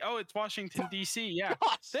D.C.? Oh, it's Washington D.C. Yeah,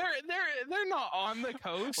 they're not on the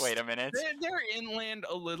coast. Wait a minute. They're inland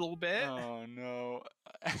a little bit. Oh no!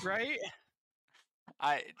 Right?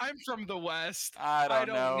 I'm from the West. I don't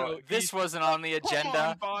know. This wasn't on the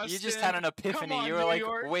agenda. On, you just had an epiphany. You were like,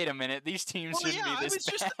 wait a minute, these teams shouldn't be this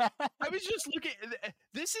bad. I was just looking.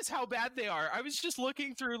 This is how bad they are. I was just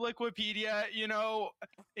looking through Wikipedia,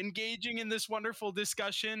 engaging in this wonderful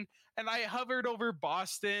discussion, and I hovered over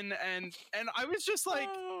Boston, and I was just like,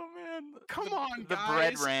 oh man, come on, the guys.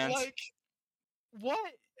 bread rant. Like,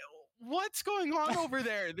 what's going on over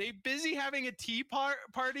there? They busy having a tea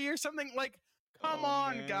party or something? Like, come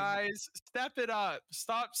on, man. Guys, step it up.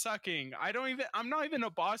 Stop sucking. I'm not even a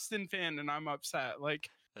Boston fan, and I'm upset. Like,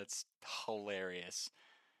 that's hilarious.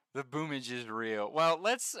 The boomage is real. Well,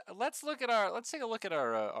 let's take a look at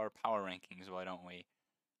our power rankings. Why don't we?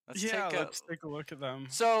 Let's take a look at them.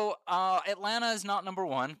 So, Atlanta is not number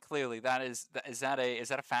 1. Clearly, is that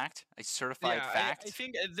a fact? A certified fact? I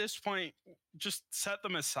think at this point, just set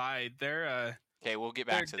them aside. They're okay, we'll get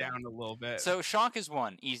back to down them. A little bit. So Shock is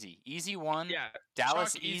 1, easy 1. Yeah,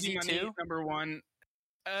 Dallas Shock, easy 2, number 1.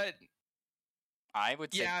 I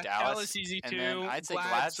would say Yeah, Dallas, easy and then too. I'd say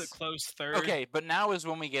Glad's a Glad's. close third. Okay, but now is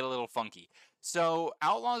when we get a little funky. So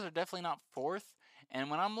Outlaws are definitely not fourth,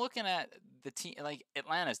 and when I'm looking at the team, like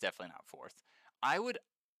Atlanta's definitely not fourth. I want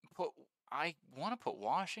to put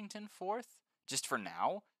Washington fourth just for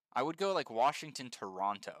now. I would go like Washington,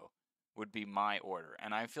 Toronto would be my order,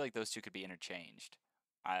 and I feel like those two could be interchanged.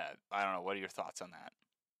 I don't know. What are your thoughts on that?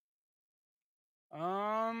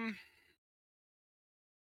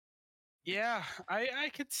 Yeah,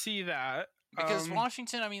 I could see that. Because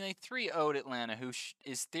Washington, I mean, they 3-0'd Atlanta, who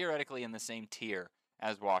is theoretically in the same tier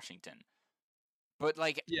as Washington. But,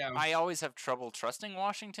 like, Yeah. I always have trouble trusting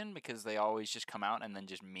Washington because they always just come out and then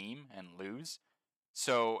just meme and lose.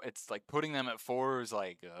 So it's like putting them at 4 is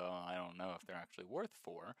like, I don't know if they're actually worth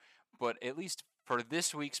 4. But at least for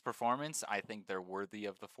this week's performance, I think they're worthy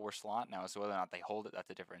of the 4 slot. Now, as to whether or not they hold it, that's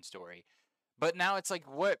a different story. But now it's like,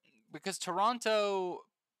 what? Because Toronto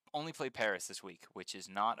only played Paris this week, which is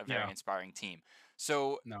not a very inspiring team.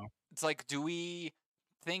 So No. it's like, do we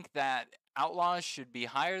think that Outlaws should be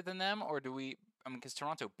higher than them, or do we? I mean, because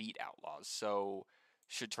Toronto beat Outlaws, so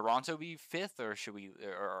should Toronto be 5th, or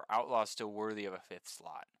are Outlaws still worthy of a 5th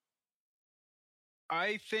slot?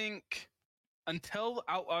 I think until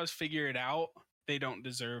Outlaws figure it out, they don't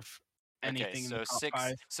deserve anything in the top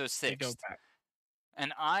 5. So 6th. They go back.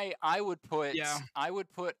 And I would put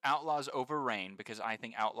Outlaws over Reign because I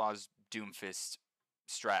think Outlaws Doomfist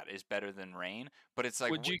strat is better than Reign. But it's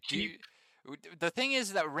like, the thing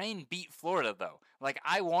is that Reign beat Florida though. Like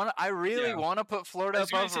I really want to put Florida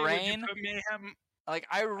above Reign. Like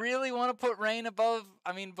I really want to put Reign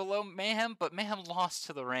below Mayhem, but Mayhem lost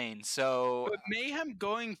to the Reign. So but Mayhem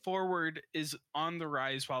going forward is on the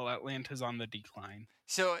rise while Atlanta's on the decline.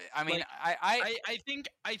 So I mean, like, I think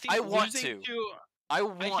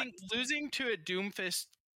losing to a Doomfist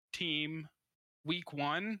team week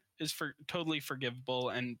 1 is totally forgivable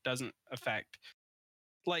and doesn't affect.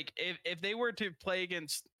 Like if they were to play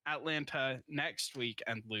against Atlanta next week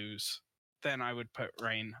and lose, then I would put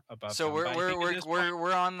Reign above. So we're all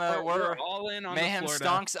in on Mayhem the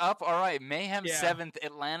stonks up. All right, Mayhem 7th,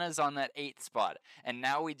 Atlanta's on that 8th spot, and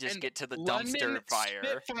now we just get to the dumpster fire.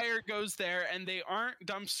 Spitfire goes there, and they aren't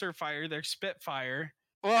dumpster fire; they're Spitfire.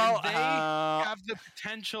 Well, and they have the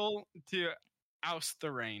potential to oust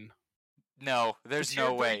the Reign. No, there's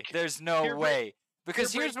no way. There's no way.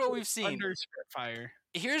 Because here's what we've seen. Under Spitfire.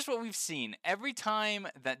 Here's what we've seen. Every time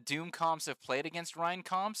that Doom comps have played against Rhine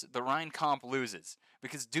comps, the Rhine comp loses.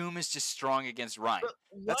 Because Doom is just strong against Rhine.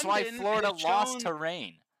 That's why Florida lost to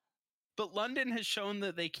Reign. But London has shown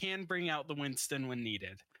that they can bring out the Winston when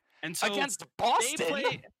needed. And so against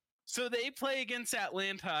Boston? They play against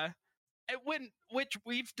Atlanta. Which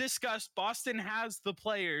we've discussed, Boston has the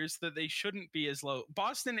players that they shouldn't be as low.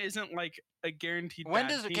 Boston isn't like a guaranteed. When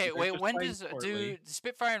does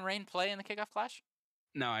Spitfire and Reign play in the kickoff clash?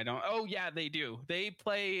 No, I don't. Oh yeah, they do. They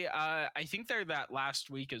play. I think they're that last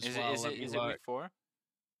week as well. Is it week 4?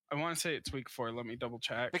 I want to say it's week 4. Let me double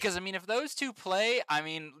check. Because I mean, if those two play, I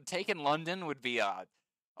mean, taking London would be I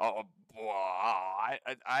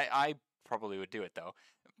probably would do it though.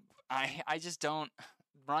 I just don't.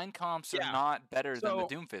 Rhine comps are not better than the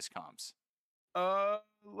Doomfist comps.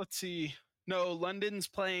 Let's see. No, London's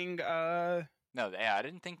playing. No, I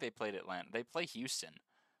didn't think they played Atlanta. They play Houston.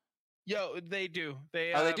 Yo, they do.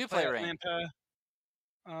 They do play Atlanta.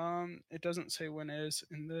 It doesn't say when it is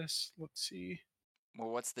in this. Let's see. Well,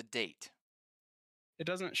 what's the date? It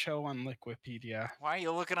doesn't show on Liquipedia. Why are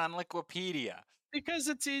you looking on Liquipedia? Because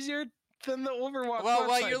it's easier than the Overwatch. Well,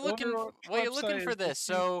 while you're looking for this,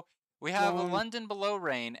 so we have London below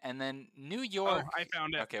Reign, and then New York. Oh, I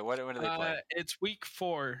found it. Okay, what do they play? It's week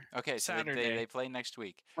 4. Okay, so Saturday. They play next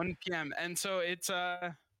week. 1 p.m. And so it's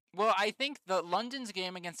Well, I think the London's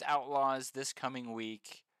game against Outlaws this coming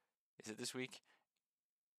week. Is it this week?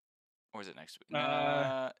 Or is it next week?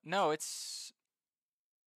 No, it's.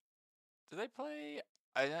 Do they play?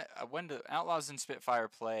 When do Outlaws and Spitfire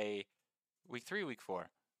play? Week 3, week 4.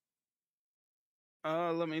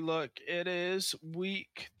 Let me look. It is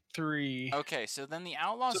week 3. Okay, so then the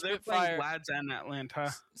Outlaws Spitfire. They're playing Lads and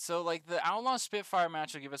Atlanta. So like the Outlaws Spitfire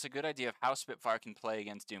match will give us a good idea of how Spitfire can play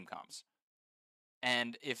against Doom comps.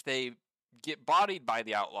 And if they get bodied by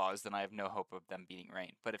the Outlaws, then I have no hope of them beating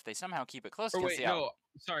Reign. But if they somehow keep it close against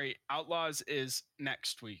Outlaws is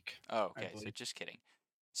next week. Oh, okay. So just kidding.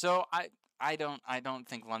 So I don't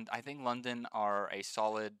think London. I think London are a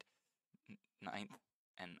solid 9th,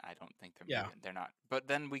 and I don't think they're not. But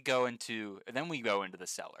then we go into the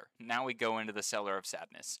cellar. Now we go into the cellar of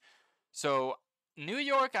sadness. So New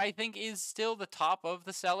York, I think, is still the top of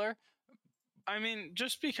the cellar, I mean,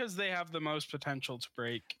 just because they have the most potential to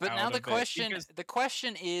break But out now of it, because the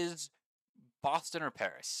question is Boston or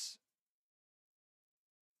Paris?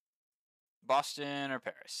 Boston or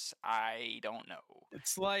Paris? I don't know.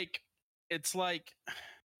 it's like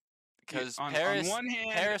Because on Paris one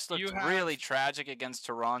hand Paris looked you have really tragic against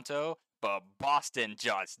Toronto, but Boston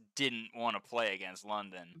just didn't want to play against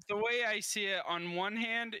London. the way I see it, on one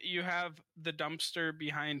hand, you have the dumpster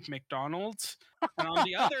behind McDonald's, and on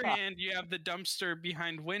the other hand, you have the dumpster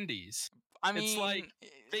behind Wendy's. I It's like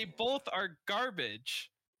mean, they both are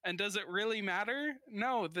garbage. And does it really matter?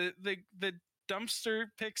 No, the dumpster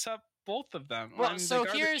picks up both of them. well, The so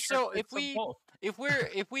garbage here's truck so picks up both.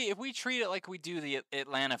 if we treat it like we do the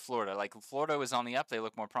Atlanta, Florida, like Florida was on the up, they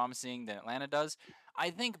look more promising than Atlanta does. I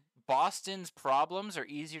think Boston's problems are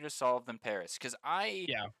easier to solve than Paris because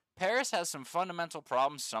Yeah, Paris has some fundamental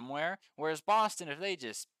problems somewhere, whereas Boston, if they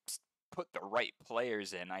just put the right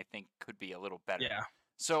players in, I think could be a little better. yeah.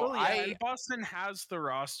 So Well, yeah, and Boston has the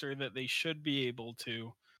roster that they should be able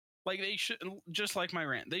to. Like they should, just like my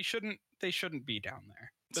rant, they shouldn't be down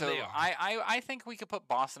there, but so they are. I think we could put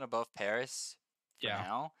Boston above Paris for Yeah.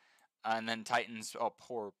 now, and then Titans. Oh,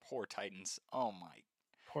 poor Titans. Oh my.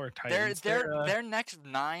 Poor Titans. Their next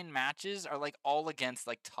 9 matches are like all against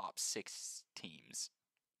like top 6 teams.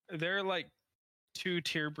 They're like 2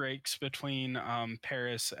 tier breaks between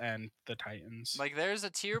Paris and the Titans. Like there's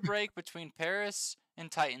a tier break between Paris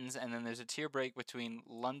and Titans, and then there's a tier break between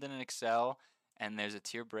London and Excel, and there's a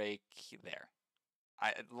tier break there.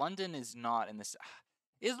 London is not in this.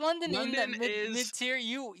 Is London in that mid tier?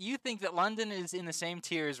 You think that London is in the same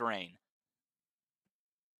tier as Reign?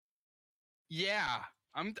 Yeah,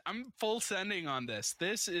 I'm full sending on this.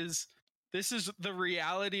 This is the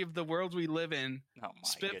reality of the world we live in. Oh my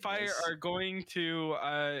Spitfire goodness. are going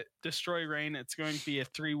to destroy Reign. It's going to be a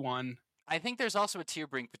 3-1. I think there's also a tier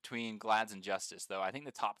break between Glads and Justice, though. I think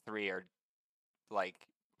the top 3 are like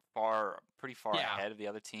pretty far ahead of the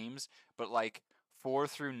other teams, but like 4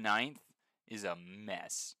 through 9th is a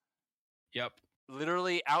mess. Yep.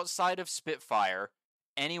 Literally outside of Spitfire,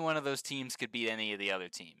 any one of those teams could beat any of the other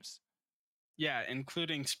teams. Yeah,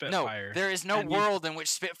 including Spitfire. No, there is no world in which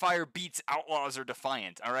Spitfire beats Outlaws or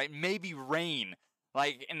Defiant, all right? Maybe Reign.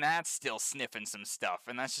 Like, and that's still sniffing some stuff,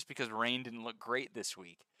 and that's just because Reign didn't look great this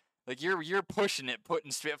week. Like, you're pushing it,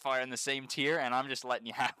 putting Spitfire in the same tier, and I'm just letting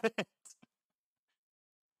you have it.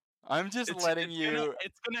 I'm just letting you.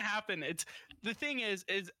 It's gonna happen. The thing is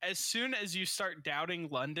as soon as you start doubting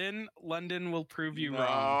London will prove you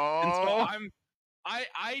wrong. And so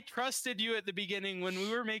I trusted you at the beginning when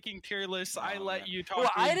we were making tier lists. I let you talk.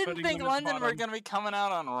 Well, I didn't think London were going to be coming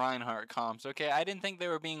out on Reinhardt comps. Okay, I didn't think they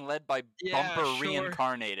were being led by Bumper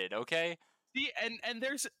Reincarnated. Okay. See, and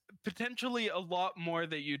there's potentially a lot more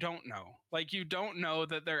that you don't know. Like you don't know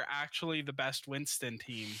that they're actually the best Winston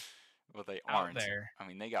team. Well, they aren't. There. I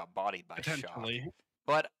mean, they got bodied by potentially. Shock.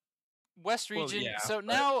 But West region. Well, yeah, so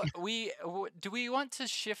now do we want to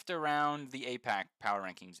shift around the APAC power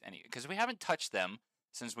rankings because we haven't touched them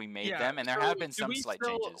since we made them, and there have been some slight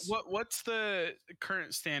changes. What's the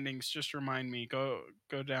current standings? Just remind me. Go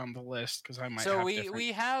down the list because I might. So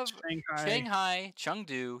we have Shanghai,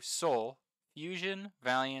 Chengdu, Seoul, Fusion,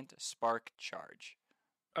 Valiant, Spark, Charge.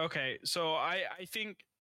 Okay, so I think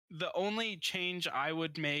the only change I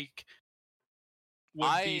would make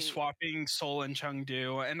would be swapping Seoul and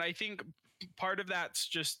Chengdu, and I think part of that's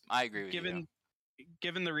just I agree with you.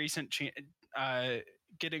 Given the recent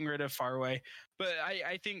getting rid of Faraway, but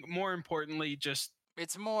I think more importantly, just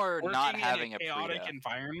it's more not having a chaotic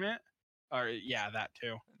environment. Or that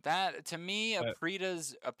too. That to me,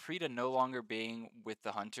 Aprita no longer being with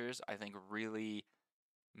the Hunters, I think really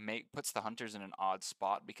puts the Hunters in an odd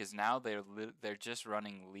spot because now they're just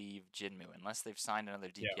running Leave Jinmu unless they've signed another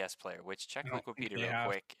DPS player. Which check Wikipedia real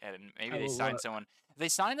quick, and maybe they signed someone. They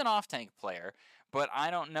signed an off tank player, but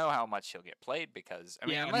I don't know how much he'll get played because I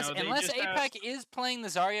mean unless APAC is playing the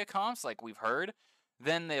Zarya comps like we've heard,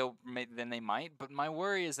 then they might. But my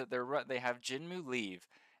worry is that they have Jinmu Leave,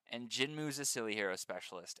 and Jinmu's a silly hero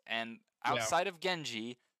specialist, and outside of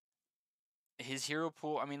Genji, his hero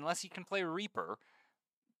pool. I mean, unless he can play Reaper.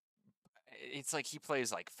 It's like he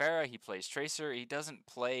plays like Pharah, he plays Tracer, he doesn't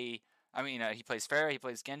play... I mean, he plays Pharah, he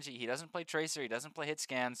plays Genji, he doesn't play Tracer, he doesn't play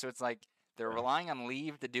Hitscan, so it's like they're relying on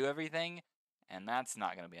Leave to do everything, and that's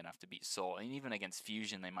not going to be enough to beat Seoul. And even against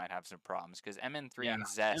Fusion, they might have some problems, because MN3 and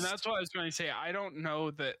Zest... And that's what I was going to say. I don't know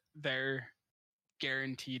that they're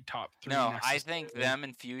guaranteed top 3. No, I think them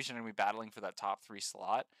and Fusion are going to be battling for that top 3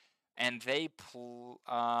 slot, and they...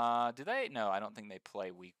 do they? No, I don't think they play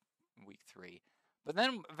week 3. But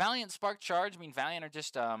then Valiant, Spark, Charge. I mean, Valiant are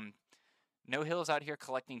just No Hill's out here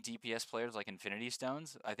collecting DPS players like Infinity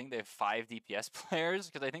Stones. I think they have 5 DPS players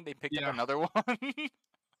because I think they picked up another one.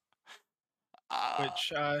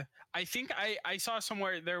 Which I think I saw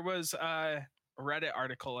somewhere there was a Reddit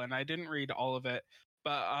article, and I didn't read all of it,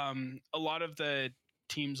 but a lot of the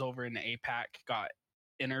teams over in APAC got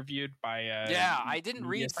interviewed by I didn't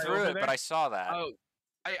read through it, but I saw that. Oh,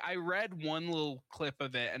 I read one little clip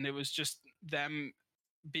of it, and it was just them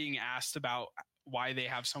being asked about why they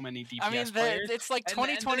have so many DPS players. It's like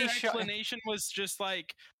 2020 and their explanation was just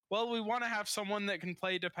like, well, we want to have someone that can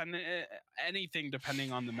play anything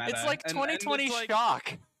depending on the meta. It's like 2020 and it's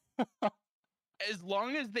shock. As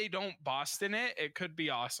long as they don't Boston it could be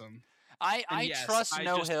awesome. I trust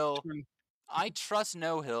No Hill. I trust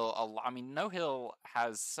No Hill a lot. I mean, No Hill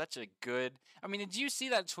has such a good. I mean, did you see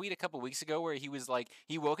that tweet a couple weeks ago where he was like,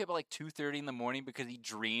 he woke up at like 2:30 in the morning because he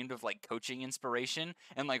dreamed of like coaching inspiration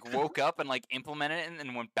and like woke up and like implemented it and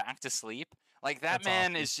then went back to sleep? Like that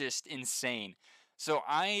man is just insane. So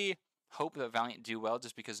I hope that Valiant do well,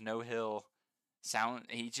 just because No Hill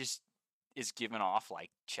he just is giving off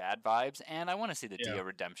like Chad vibes, and I want to see the Dia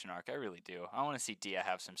redemption arc. I really do. I want to see Dia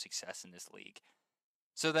have some success in this league.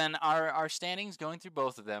 So then our standings going through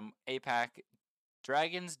both of them: APAC,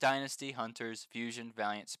 Dragons, Dynasty, Hunters, Fusion,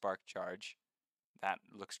 Valiant, Spark, Charge. That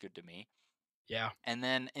looks good to me. Yeah. And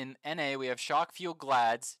then in NA we have Shock, Fuel,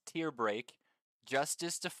 Glads, Tier Break,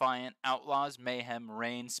 Justice, Defiant, Outlaws, Mayhem,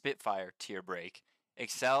 Rain, Spitfire, Tier Break,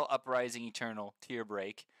 Excel, Uprising, Eternal, Tier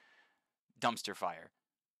Break, Dumpster Fire.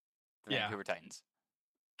 The Vancouver Titans.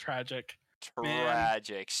 Tragic. Man.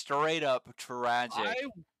 Straight up tragic.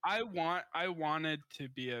 I wanted to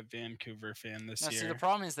be a Vancouver fan this year. See, the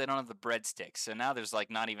problem is they don't have the breadsticks, so now there's like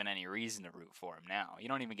not even any reason to root for them now. You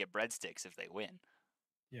don't even get breadsticks if they win.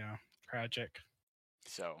 Yeah, tragic.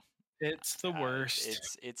 So it's the worst.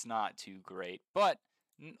 It's not too great, but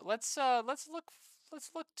let's look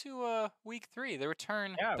to week 3. The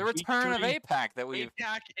return of APAC that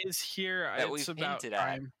APAC is here. It's about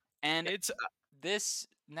time. And it's this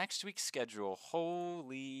next week's schedule.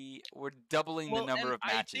 Holy, we're doubling the number of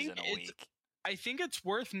matches in a week. I think it's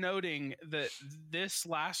worth noting that this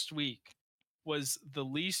last week was the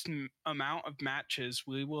least amount of matches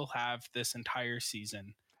we will have this entire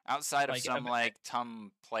season. Outside of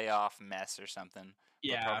some playoff mess or something.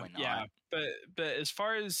 Yeah, probably not. Yeah. But as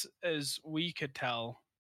far as we could tell,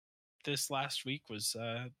 this last week was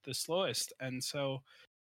the slowest. And so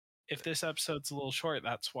if this episode's a little short,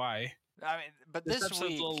 that's why. I mean, but this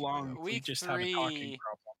episode's week, a little long. We just have a talking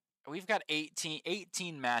problem. We've got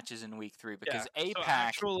 18 matches in week 3 because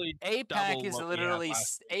APAC is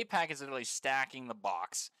literally stacking the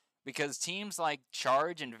box, because teams like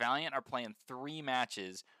Charge and Valiant are playing 3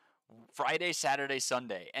 matches Friday, Saturday,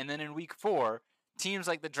 Sunday, and then in week 4, teams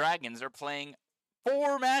like the Dragons are playing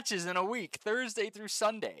 4 matches in a week, Thursday through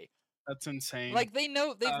Sunday. That's insane. Like they've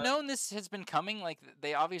known this has been coming. Like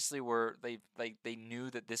they obviously they knew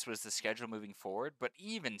that this was the schedule moving forward. But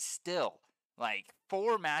even still, like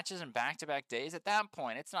 4 matches in back-to-back days. At that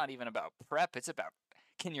point, it's not even about prep. It's about,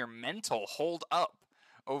 can your mental hold up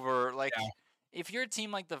over if you're a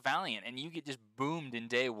team like the Valiant and you get just boomed in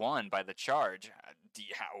day 1 by the Charge.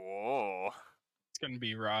 Whoa, it's gonna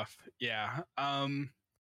be rough. Yeah.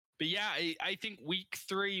 But yeah, I think week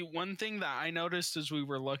 3, one thing that I noticed as we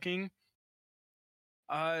were looking,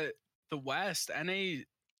 the West, NA,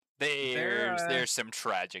 there's some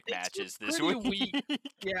tragic matches this week.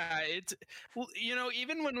 Yeah, it's, well,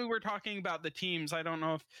 even when we were talking about the teams, I don't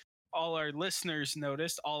know if all our listeners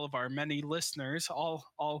noticed, all of our many listeners,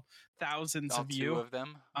 all thousands of you. 2 of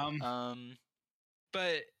them.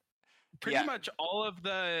 But pretty much all of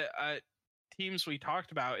the teams we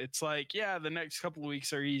talked about, it's like, the next couple of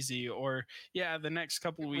weeks are easy, or the next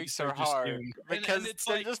couple of weeks are hard doomed. Because it's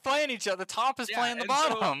they're just playing each other. The top is playing the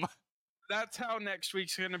bottom. So that's how next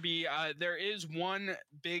week's going to be. There is one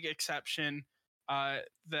big exception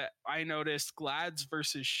that I noticed: Glads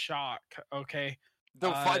versus Shock. Okay.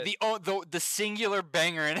 The singular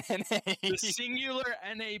banger in NA. The singular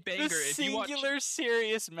NA banger. The singular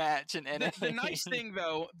serious match in NA. The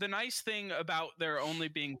nice thing about there only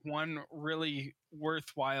being one really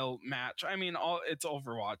worthwhile match. I mean, it's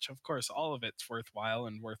Overwatch, of course. All of it's worthwhile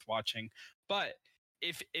and worth watching. But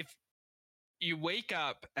if you wake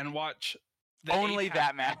up and watch only APAC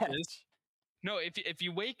that match. No, if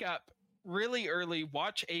you wake up really early,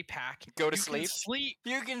 watch APAC, go to sleep.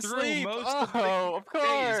 You can sleep. Most of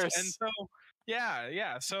course. Days. And so,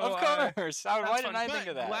 yeah. So of course. Why didn't I think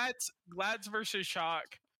of that? Glads versus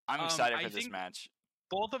Shock. I'm excited for this match.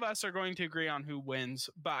 Both of us are going to agree on who wins,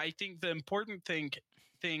 but I think the important thing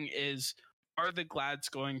is, are the Glads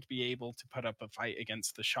going to be able to put up a fight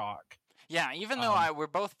against the Shock? Yeah, even though we're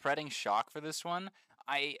both pretting Shock for this one,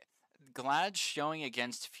 Glad's showing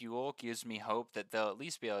against Fuel gives me hope that they'll at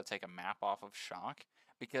least be able to take a map off of Shock,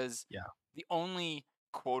 because the only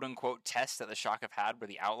quote-unquote test that the Shock have had were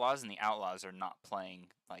the Outlaws, and the Outlaws are not playing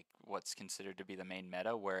like what's considered to be the main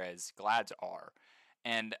meta, whereas Glad's are.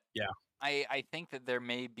 And I think that there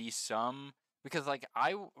may be some, because like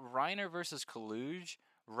Reiner versus Kaluj,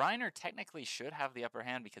 Reiner technically should have the upper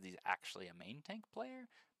hand because he's actually a main tank player.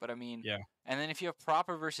 But I mean, and then if you have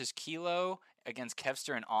Proper versus Kilo against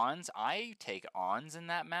Kevster and Ons, I take Ons in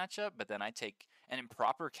that matchup, but then and in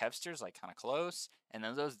Proper, Kevster's like kind of close, and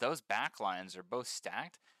then those back lines are both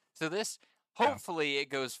stacked. So this, hopefully it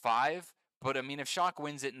goes 5, but I mean, if Shock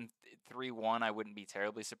wins it in 3-1, I wouldn't be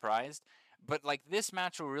terribly surprised. But like, this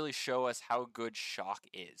match will really show us how good Shock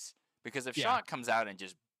is, because if Shock comes out and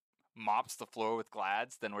just mops the floor with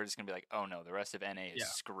Glads, then we're just gonna be like, oh no, the rest of NA is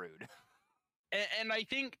screwed. And I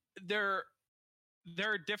think there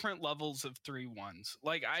are different levels of 3-1s.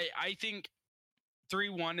 Like I think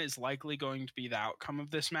 3-1 is likely going to be the outcome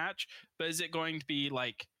of this match, but is it going to be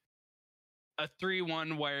like a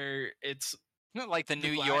 3-1 where it's like the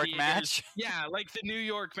New York match? Yeah, like the New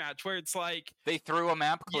York match where it's like they threw a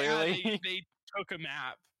map clearly. Yeah, they took a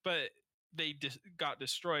map, but they got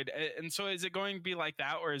destroyed. And so is it going to be like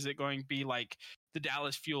that, or is it going to be like the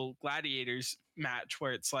Dallas Fuel Gladiators match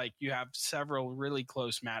where it's like you have several really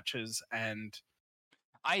close matches? And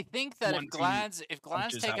I think that if Glads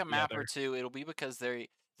take a map or two, it'll be because they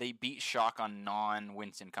beat Shock on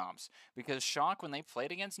non-Winston comps. Because Shock, when they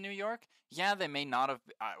played against New York, they may not have.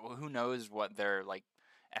 Who knows what their like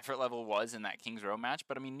effort level was in that Kings Row match?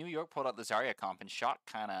 But I mean, New York pulled out the Zarya comp, and Shock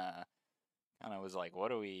kind of was like, what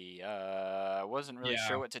do we? Wasn't really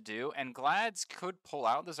sure what to do. And Glads could pull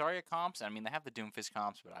out the Zarya comps. I mean, they have the Doomfist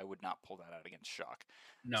comps, but I would not pull that out against Shock.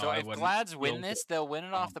 No, so if Glads win this, they'll win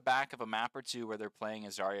it off the back of a map or two where they're playing a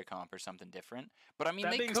Zarya comp or something different. But I mean,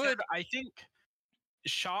 they could. I think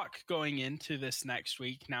Shock going into this next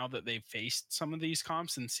week, now that they've faced some of these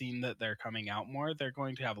comps and seen that they're coming out more, they're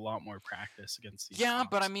going to have a lot more practice against these comps.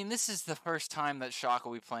 But I mean, this is the first time that Shock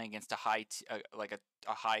will be playing against a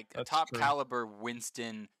top caliber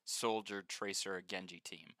Winston, Soldier, Tracer, or Genji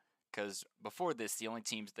team. Because before this, the only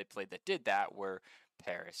teams they played that did that were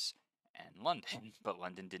Paris and London, but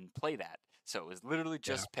London didn't play that, so it was literally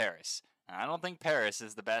just Paris. And I don't think Paris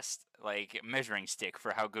is the best like measuring stick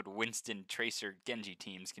for how good Winston, Tracer, Genji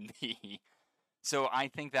teams can be. So I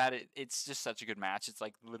think that it's just such a good match. It's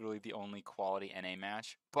like literally the only quality NA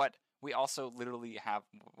match. But we also literally have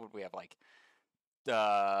like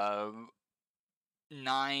 9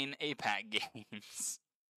 APAC games.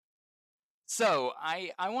 So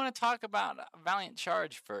I want to talk about Valiant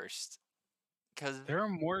Charge first, because there are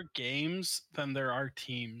more games than there are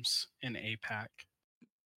teams in APAC.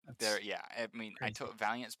 I mean, crazy. I told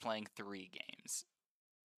Valiant's playing 3 games.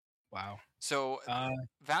 Wow. So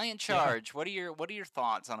Valiant Charge, what are your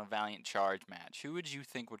thoughts on a Valiant Charge match? Who would you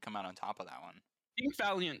think would come out on top of that one? I think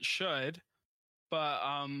Valiant should, but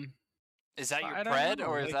is that your pred,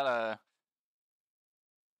 or is that a?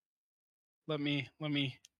 Let me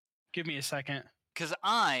give me a second. Because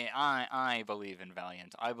I believe in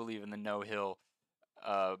Valiant. I believe in the no-hill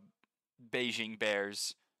Beijing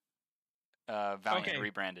Bears Valiant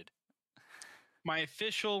rebranded. Your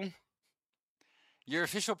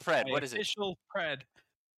official pred, what is it? Official pred.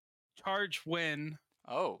 Charge win.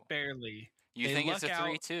 Oh. Barely. You think it's a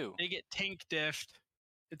 3-2? They get tank diffed.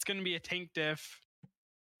 It's going to be a tank diff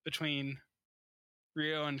between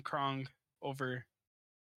Rio and Krong over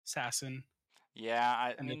Sasson.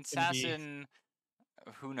 Yeah, I mean, Sasson,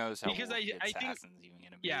 who knows how good Sasson's even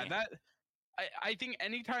going to be. Yeah, I think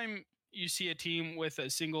anytime you see a team with a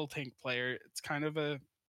single tank player, it's kind of a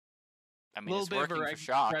little bit of a red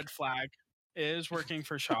flag. It is working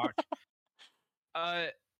for Shock.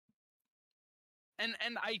 And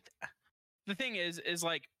the thing is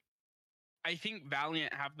like, I think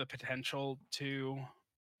Valiant have the potential to.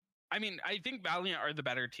 I mean, I think Valiant are the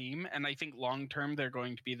better team, and I think long term they're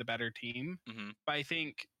going to be the better team. Mm-hmm. But I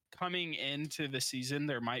think coming into the season,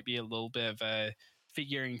 there might be a little bit of a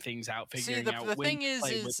figuring things out. The thing is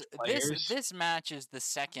this match is the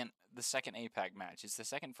second APAC match. It's the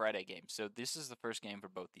second Friday game, so this is the first game for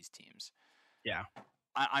both these teams. Yeah.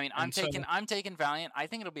 I mean, I'm taking Valiant. I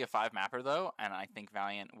think it'll be a 5-mapper though, and I think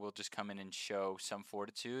Valiant will just come in and show some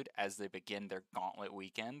fortitude as they begin their gauntlet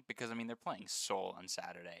weekend. Because I mean, they're playing Seoul on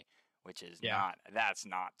Saturday, which is not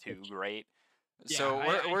too great. Yeah, so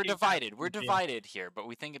we're divided. We're divided here, but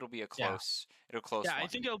we think it'll be a close. Yeah. It'll close. Yeah, one. I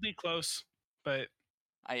think it'll be close, but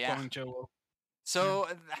Guangzhou will So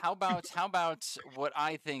how about what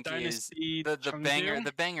I think Dynasty is the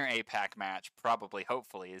Chengdu? banger APAC match, probably,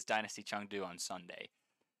 hopefully, is Dynasty Chengdu on Sunday.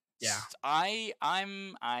 Yeah. I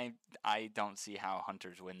don't see how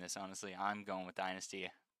Hunters win this, honestly. I'm going with Dynasty.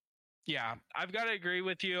 Yeah, I've got to agree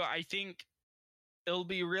with you. I think it'll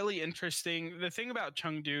be really interesting. The thing about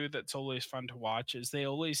Chengdu that's always fun to watch is they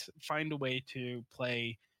always find a way to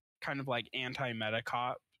play kind of like anti-meta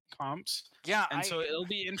comps. Yeah, And so it'll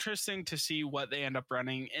be interesting to see what they end up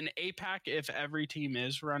running. In APAC, if every team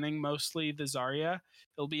is running mostly the Zarya,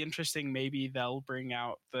 it'll be interesting. Maybe they'll bring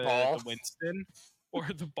out the Winston or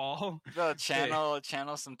the ball. The channel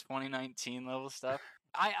some 2019 level stuff.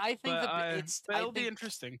 I think but it'll be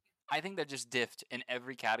interesting. I think they're just diffed in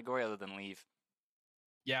every category other than Leave.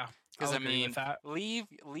 Yeah, because I mean,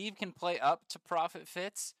 Leave can play up to Prophet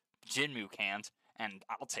Fits. Jinmu can't, and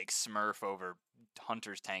I'll take Smurf over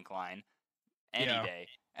Hunter's tank line any day.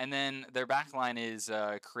 And then their back line is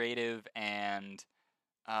Creative and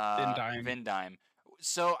Vindime.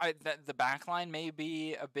 So the back line may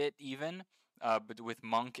be a bit even, but with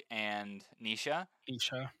Monk and Nisha.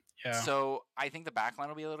 Yeah. So I think the back line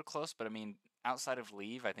will be a little close, but I mean, outside of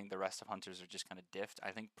Leave, I think the rest of Hunters are just kind of diffed.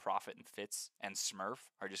 I think Prophet and Fitz and Smurf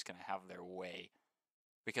are just going to have their way.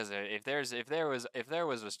 Because if there was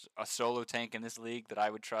a solo tank in this league that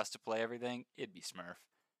I would trust to play everything, it'd be Smurf.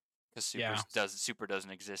 Because Super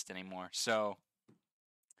doesn't exist anymore. So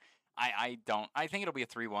I think it'll be a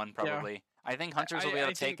 3-1 probably. Yeah. I think Hunters will be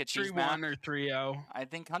able to take a cheese map. 3-1 or 3-0. I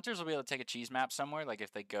think Hunters will be able to take a cheese map somewhere. Like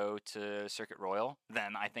if they go to Circuit Royal,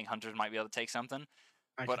 then I think Hunters might be able to take something.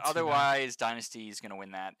 But otherwise, Dynasty is going to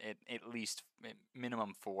win that at least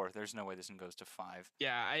minimum 4. There's no way this one goes to 5.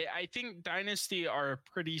 Yeah, I think Dynasty are a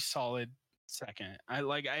pretty solid second.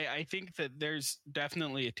 I think that there's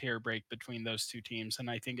definitely a tier break between those two teams,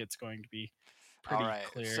 and I think it's going to be pretty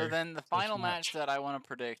clear. So then the final match that I want to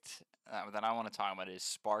predict, that I want to talk about is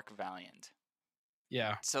Spark Valiant.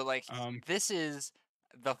 Yeah. So this is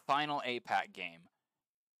the final APAC game,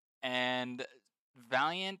 and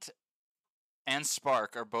Valiant and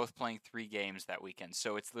Spark are both playing 3 games that weekend.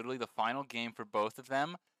 So it's literally the final game for both of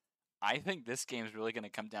them. I think this game is really going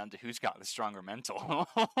to come down to who's got the stronger mental.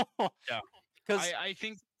 Yeah. Because I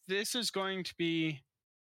think this is going to be...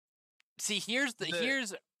 See,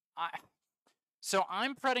 so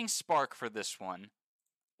I'm pretting Spark for this one.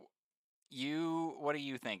 What are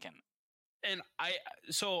you thinking? And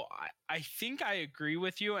I think I agree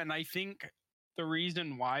with you, and I think the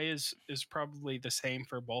reason why is probably the same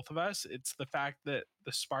for both of us. It's the fact that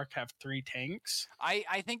the Spark have 3 tanks.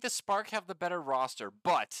 I think the Spark have the better roster,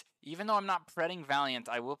 but even though I'm not pretting Valiant,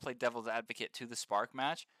 I will play devil's advocate to the Spark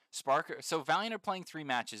match. So Valiant are playing 3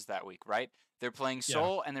 matches that week, right? They're playing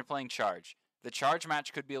Soul and they're playing Charge. The Charge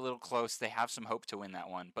match could be a little close. They have some hope to win that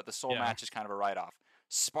one, but the Soul match is kind of a write-off.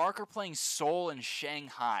 Spark are playing Seoul and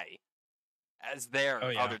Shanghai as their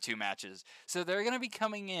other 2 matches. So they're going to be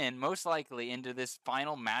coming in, most likely, into this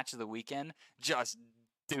final match of the weekend just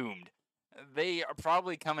doomed. They are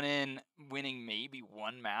probably coming in winning maybe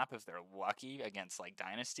 1 map if they're lucky against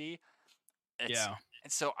Dynasty. And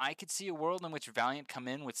so I could see a world in which Valiant come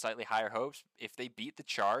in with slightly higher hopes if they beat the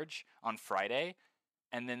Charge on Friday,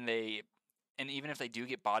 and even if they do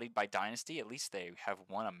get bodied by Dynasty, at least they have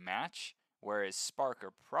won a match. Whereas Spark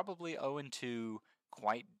are probably 0-2,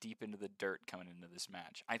 quite deep into the dirt coming into this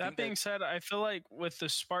match. That being said, I feel like with the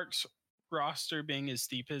Sparks roster being as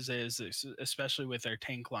deep as it is, especially with their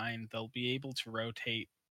tank line, they'll be able to rotate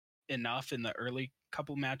enough in the early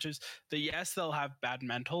couple matches that they'll have bad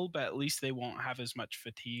mental, but at least they won't have as much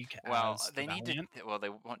fatigue. They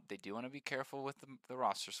do want to be careful with the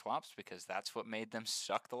roster swaps, because that's what made them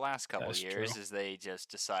suck the last couple of years. Is they just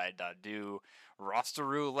decide to do roster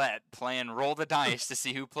roulette, playing roll the dice to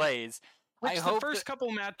see who plays. Which the first couple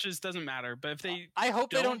matches doesn't matter, but if they I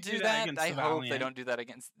hope they don't do that. I hope they don't do that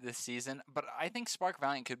against this season. But I think Spark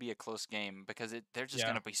Valiant could be a close game, because they're just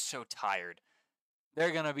going to be so tired.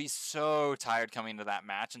 They're going to be so tired coming into that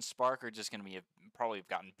match, and Spark are just going to probably have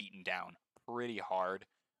gotten beaten down pretty hard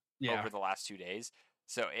over the last 2 days.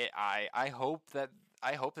 So I hope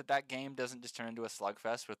that game doesn't just turn into a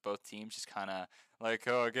slugfest with both teams just kind of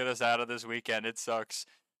get us out of this weekend. It sucks.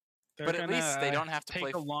 But at least they don't have to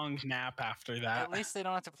take a long nap after that. At least they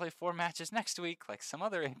don't have to play 4 matches next week like some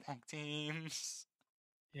other APAC teams.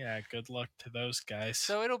 Yeah, good luck to those guys.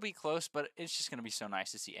 So it'll be close, but it's just going to be so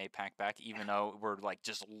nice to see APAC back, even though we're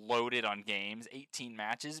just loaded on games, 18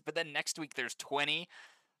 matches. But then next week there's 20.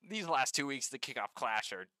 These last 2 weeks, the kickoff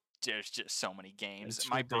clash there's just so many games.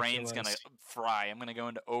 My brain's going to fry. I'm going to go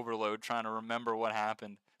into overload trying to remember what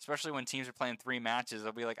happened. especially when teams are playing 3 matches.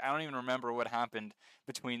 They'll be like, I don't even remember what happened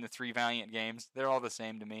between the 3 Valiant games. They're all the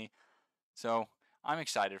same to me. So I'm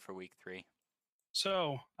excited for week 3.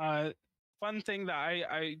 So, fun thing that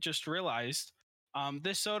I just realized,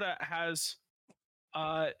 this soda has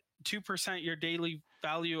 2% your daily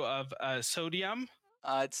value of sodium.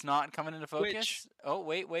 It's not coming into focus. Which, oh,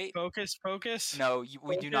 wait. Focus. No,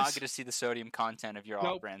 we do not Focus. get to see the sodium content of your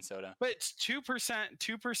Nope. off-brand soda. But it's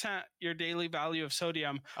 2% your daily value of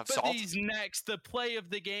sodium. Of but salt? the play of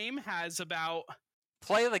the game has about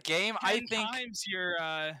Play of the game, 10 times your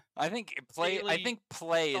I think play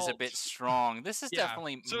is a bit salt. strong. This is Yeah.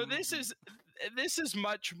 definitely So this is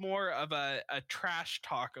much more of a trash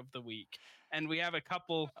talk of the week. And we have a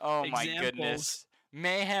couple Oh my examples. goodness.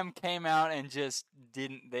 Mayhem came out and just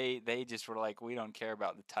didn't they just were like, we don't care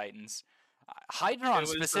about the Titans. Hydron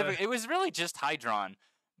specifically, it was really just Hydron.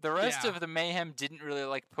 The rest of the Mayhem didn't really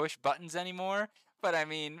like push buttons anymore, but I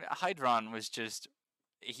mean, Hydron was just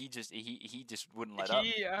he just wouldn't let up.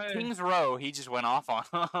 King's Row, he just went off on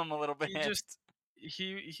him a little bit.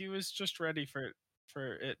 He was just ready for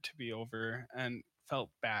it to be over and felt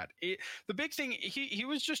bad. The big thing, he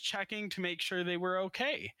was just checking to make sure they were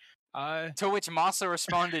okay. To which Masa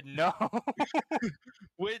responded, no.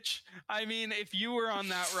 Which, I mean, if you were on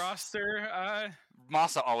that roster,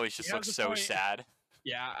 Masa always just looks so sad.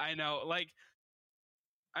 Yeah, I know. Like,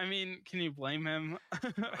 I mean, can you blame him?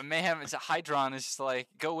 Mayhem, it's a Hydron is just like,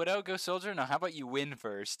 go Widow, go Soldier. No, how about you win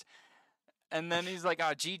first? And then he's like,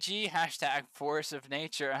 oh, GG, hashtag force of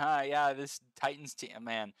nature. Yeah, this Titans team,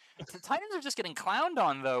 man. The Titans are just getting clowned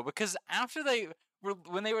on, though, because after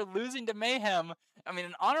when they were losing to Mayhem, I mean,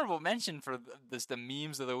 an honorable mention for the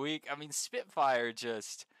memes of the week. I mean, Spitfire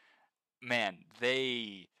just, man,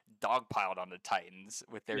 they dogpiled on the Titans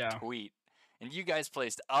with their tweet. And you guys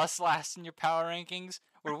placed us last in your power rankings.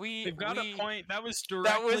 They've got a point. That was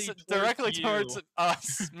directly towards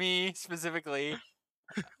us, me specifically.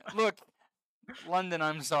 Look, London,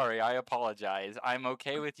 I'm sorry. I apologize. I'm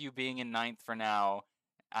okay with you being in 9th for now.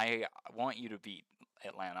 I want you to beat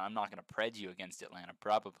Atlanta. I'm not going to pred you against Atlanta,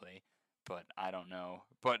 probably. But I don't know.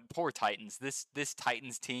 But poor Titans. This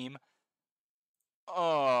Titans team.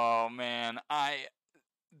 Oh, man.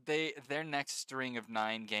 Their next string of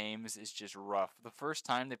 9 games is just rough. The first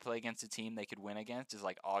time they play against a team they could win against is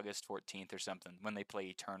like August 14th or something when they play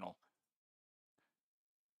Eternal.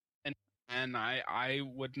 And I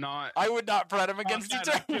would not pred them against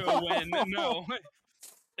Eternal. To win. No.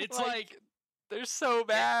 It's like they're so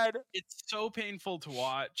bad. It's so painful to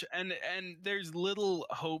watch, and there's little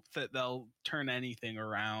hope that they'll turn anything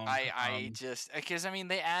around. Because I mean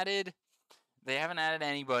they haven't added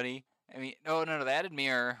anybody. I mean, no, they added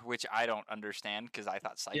Mirror, which I don't understand because I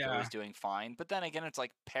thought Psycho was doing fine. But then again, it's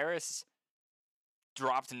like Paris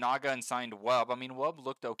dropped Naga and signed Wub. I mean, Wub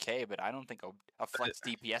looked okay, but I don't think a flex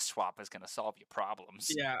DPS swap is going to solve your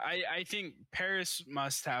problems. Yeah, I think Paris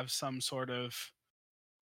must have some sort of...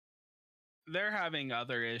 They're having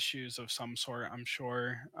other issues of some sort, I'm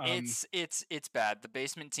sure. It's bad. The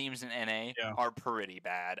basement teams in NA are pretty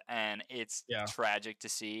bad, and it's tragic to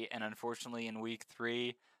see. And unfortunately, in week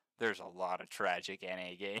 3... there's a lot of tragic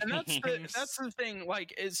NA games. And that's the thing.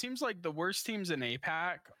 Like, it seems like the worst teams in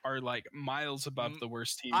APAC are like miles above the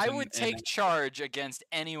worst teams. I would take charge against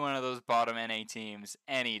any one of those bottom NA teams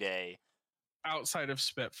any day. Outside of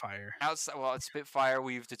Spitfire. At Spitfire,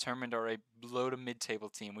 we've determined are a low to mid-table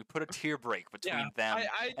team. We put a tier break between them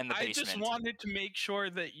and the basement. I just wanted to make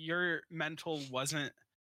sure that your mental wasn't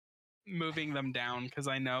moving them down, because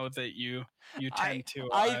I know that you tend to.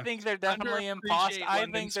 I think they're definitely imposters. I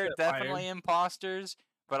think they're definitely imposters,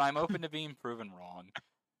 but I'm open to being proven wrong.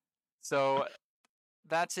 So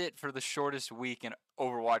that's it for the shortest week in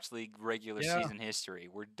Overwatch League regular season history.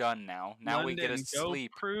 We're done now. Now London, we get to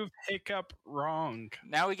sleep. Prove Hiccup wrong.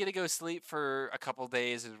 Now we get to go sleep for a couple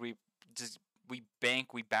days as we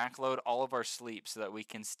backload all of our sleep so that we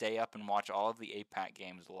can stay up and watch all of the APAC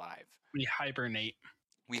games live. We hibernate.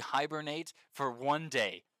 We hibernate for one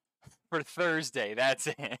day. For Thursday, that's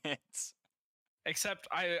it. Except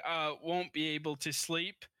I won't be able to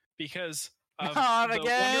sleep because of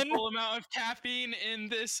wonderful amount of caffeine in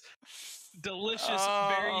this delicious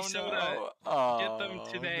berry soda. Get them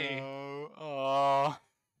today. No.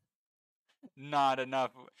 Not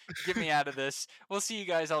enough. Get me out of this. We'll see you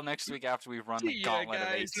guys all next week after we've run the gauntlet of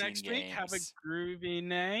 18 next week. games. Have a groovy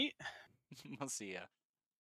night. We'll see ya.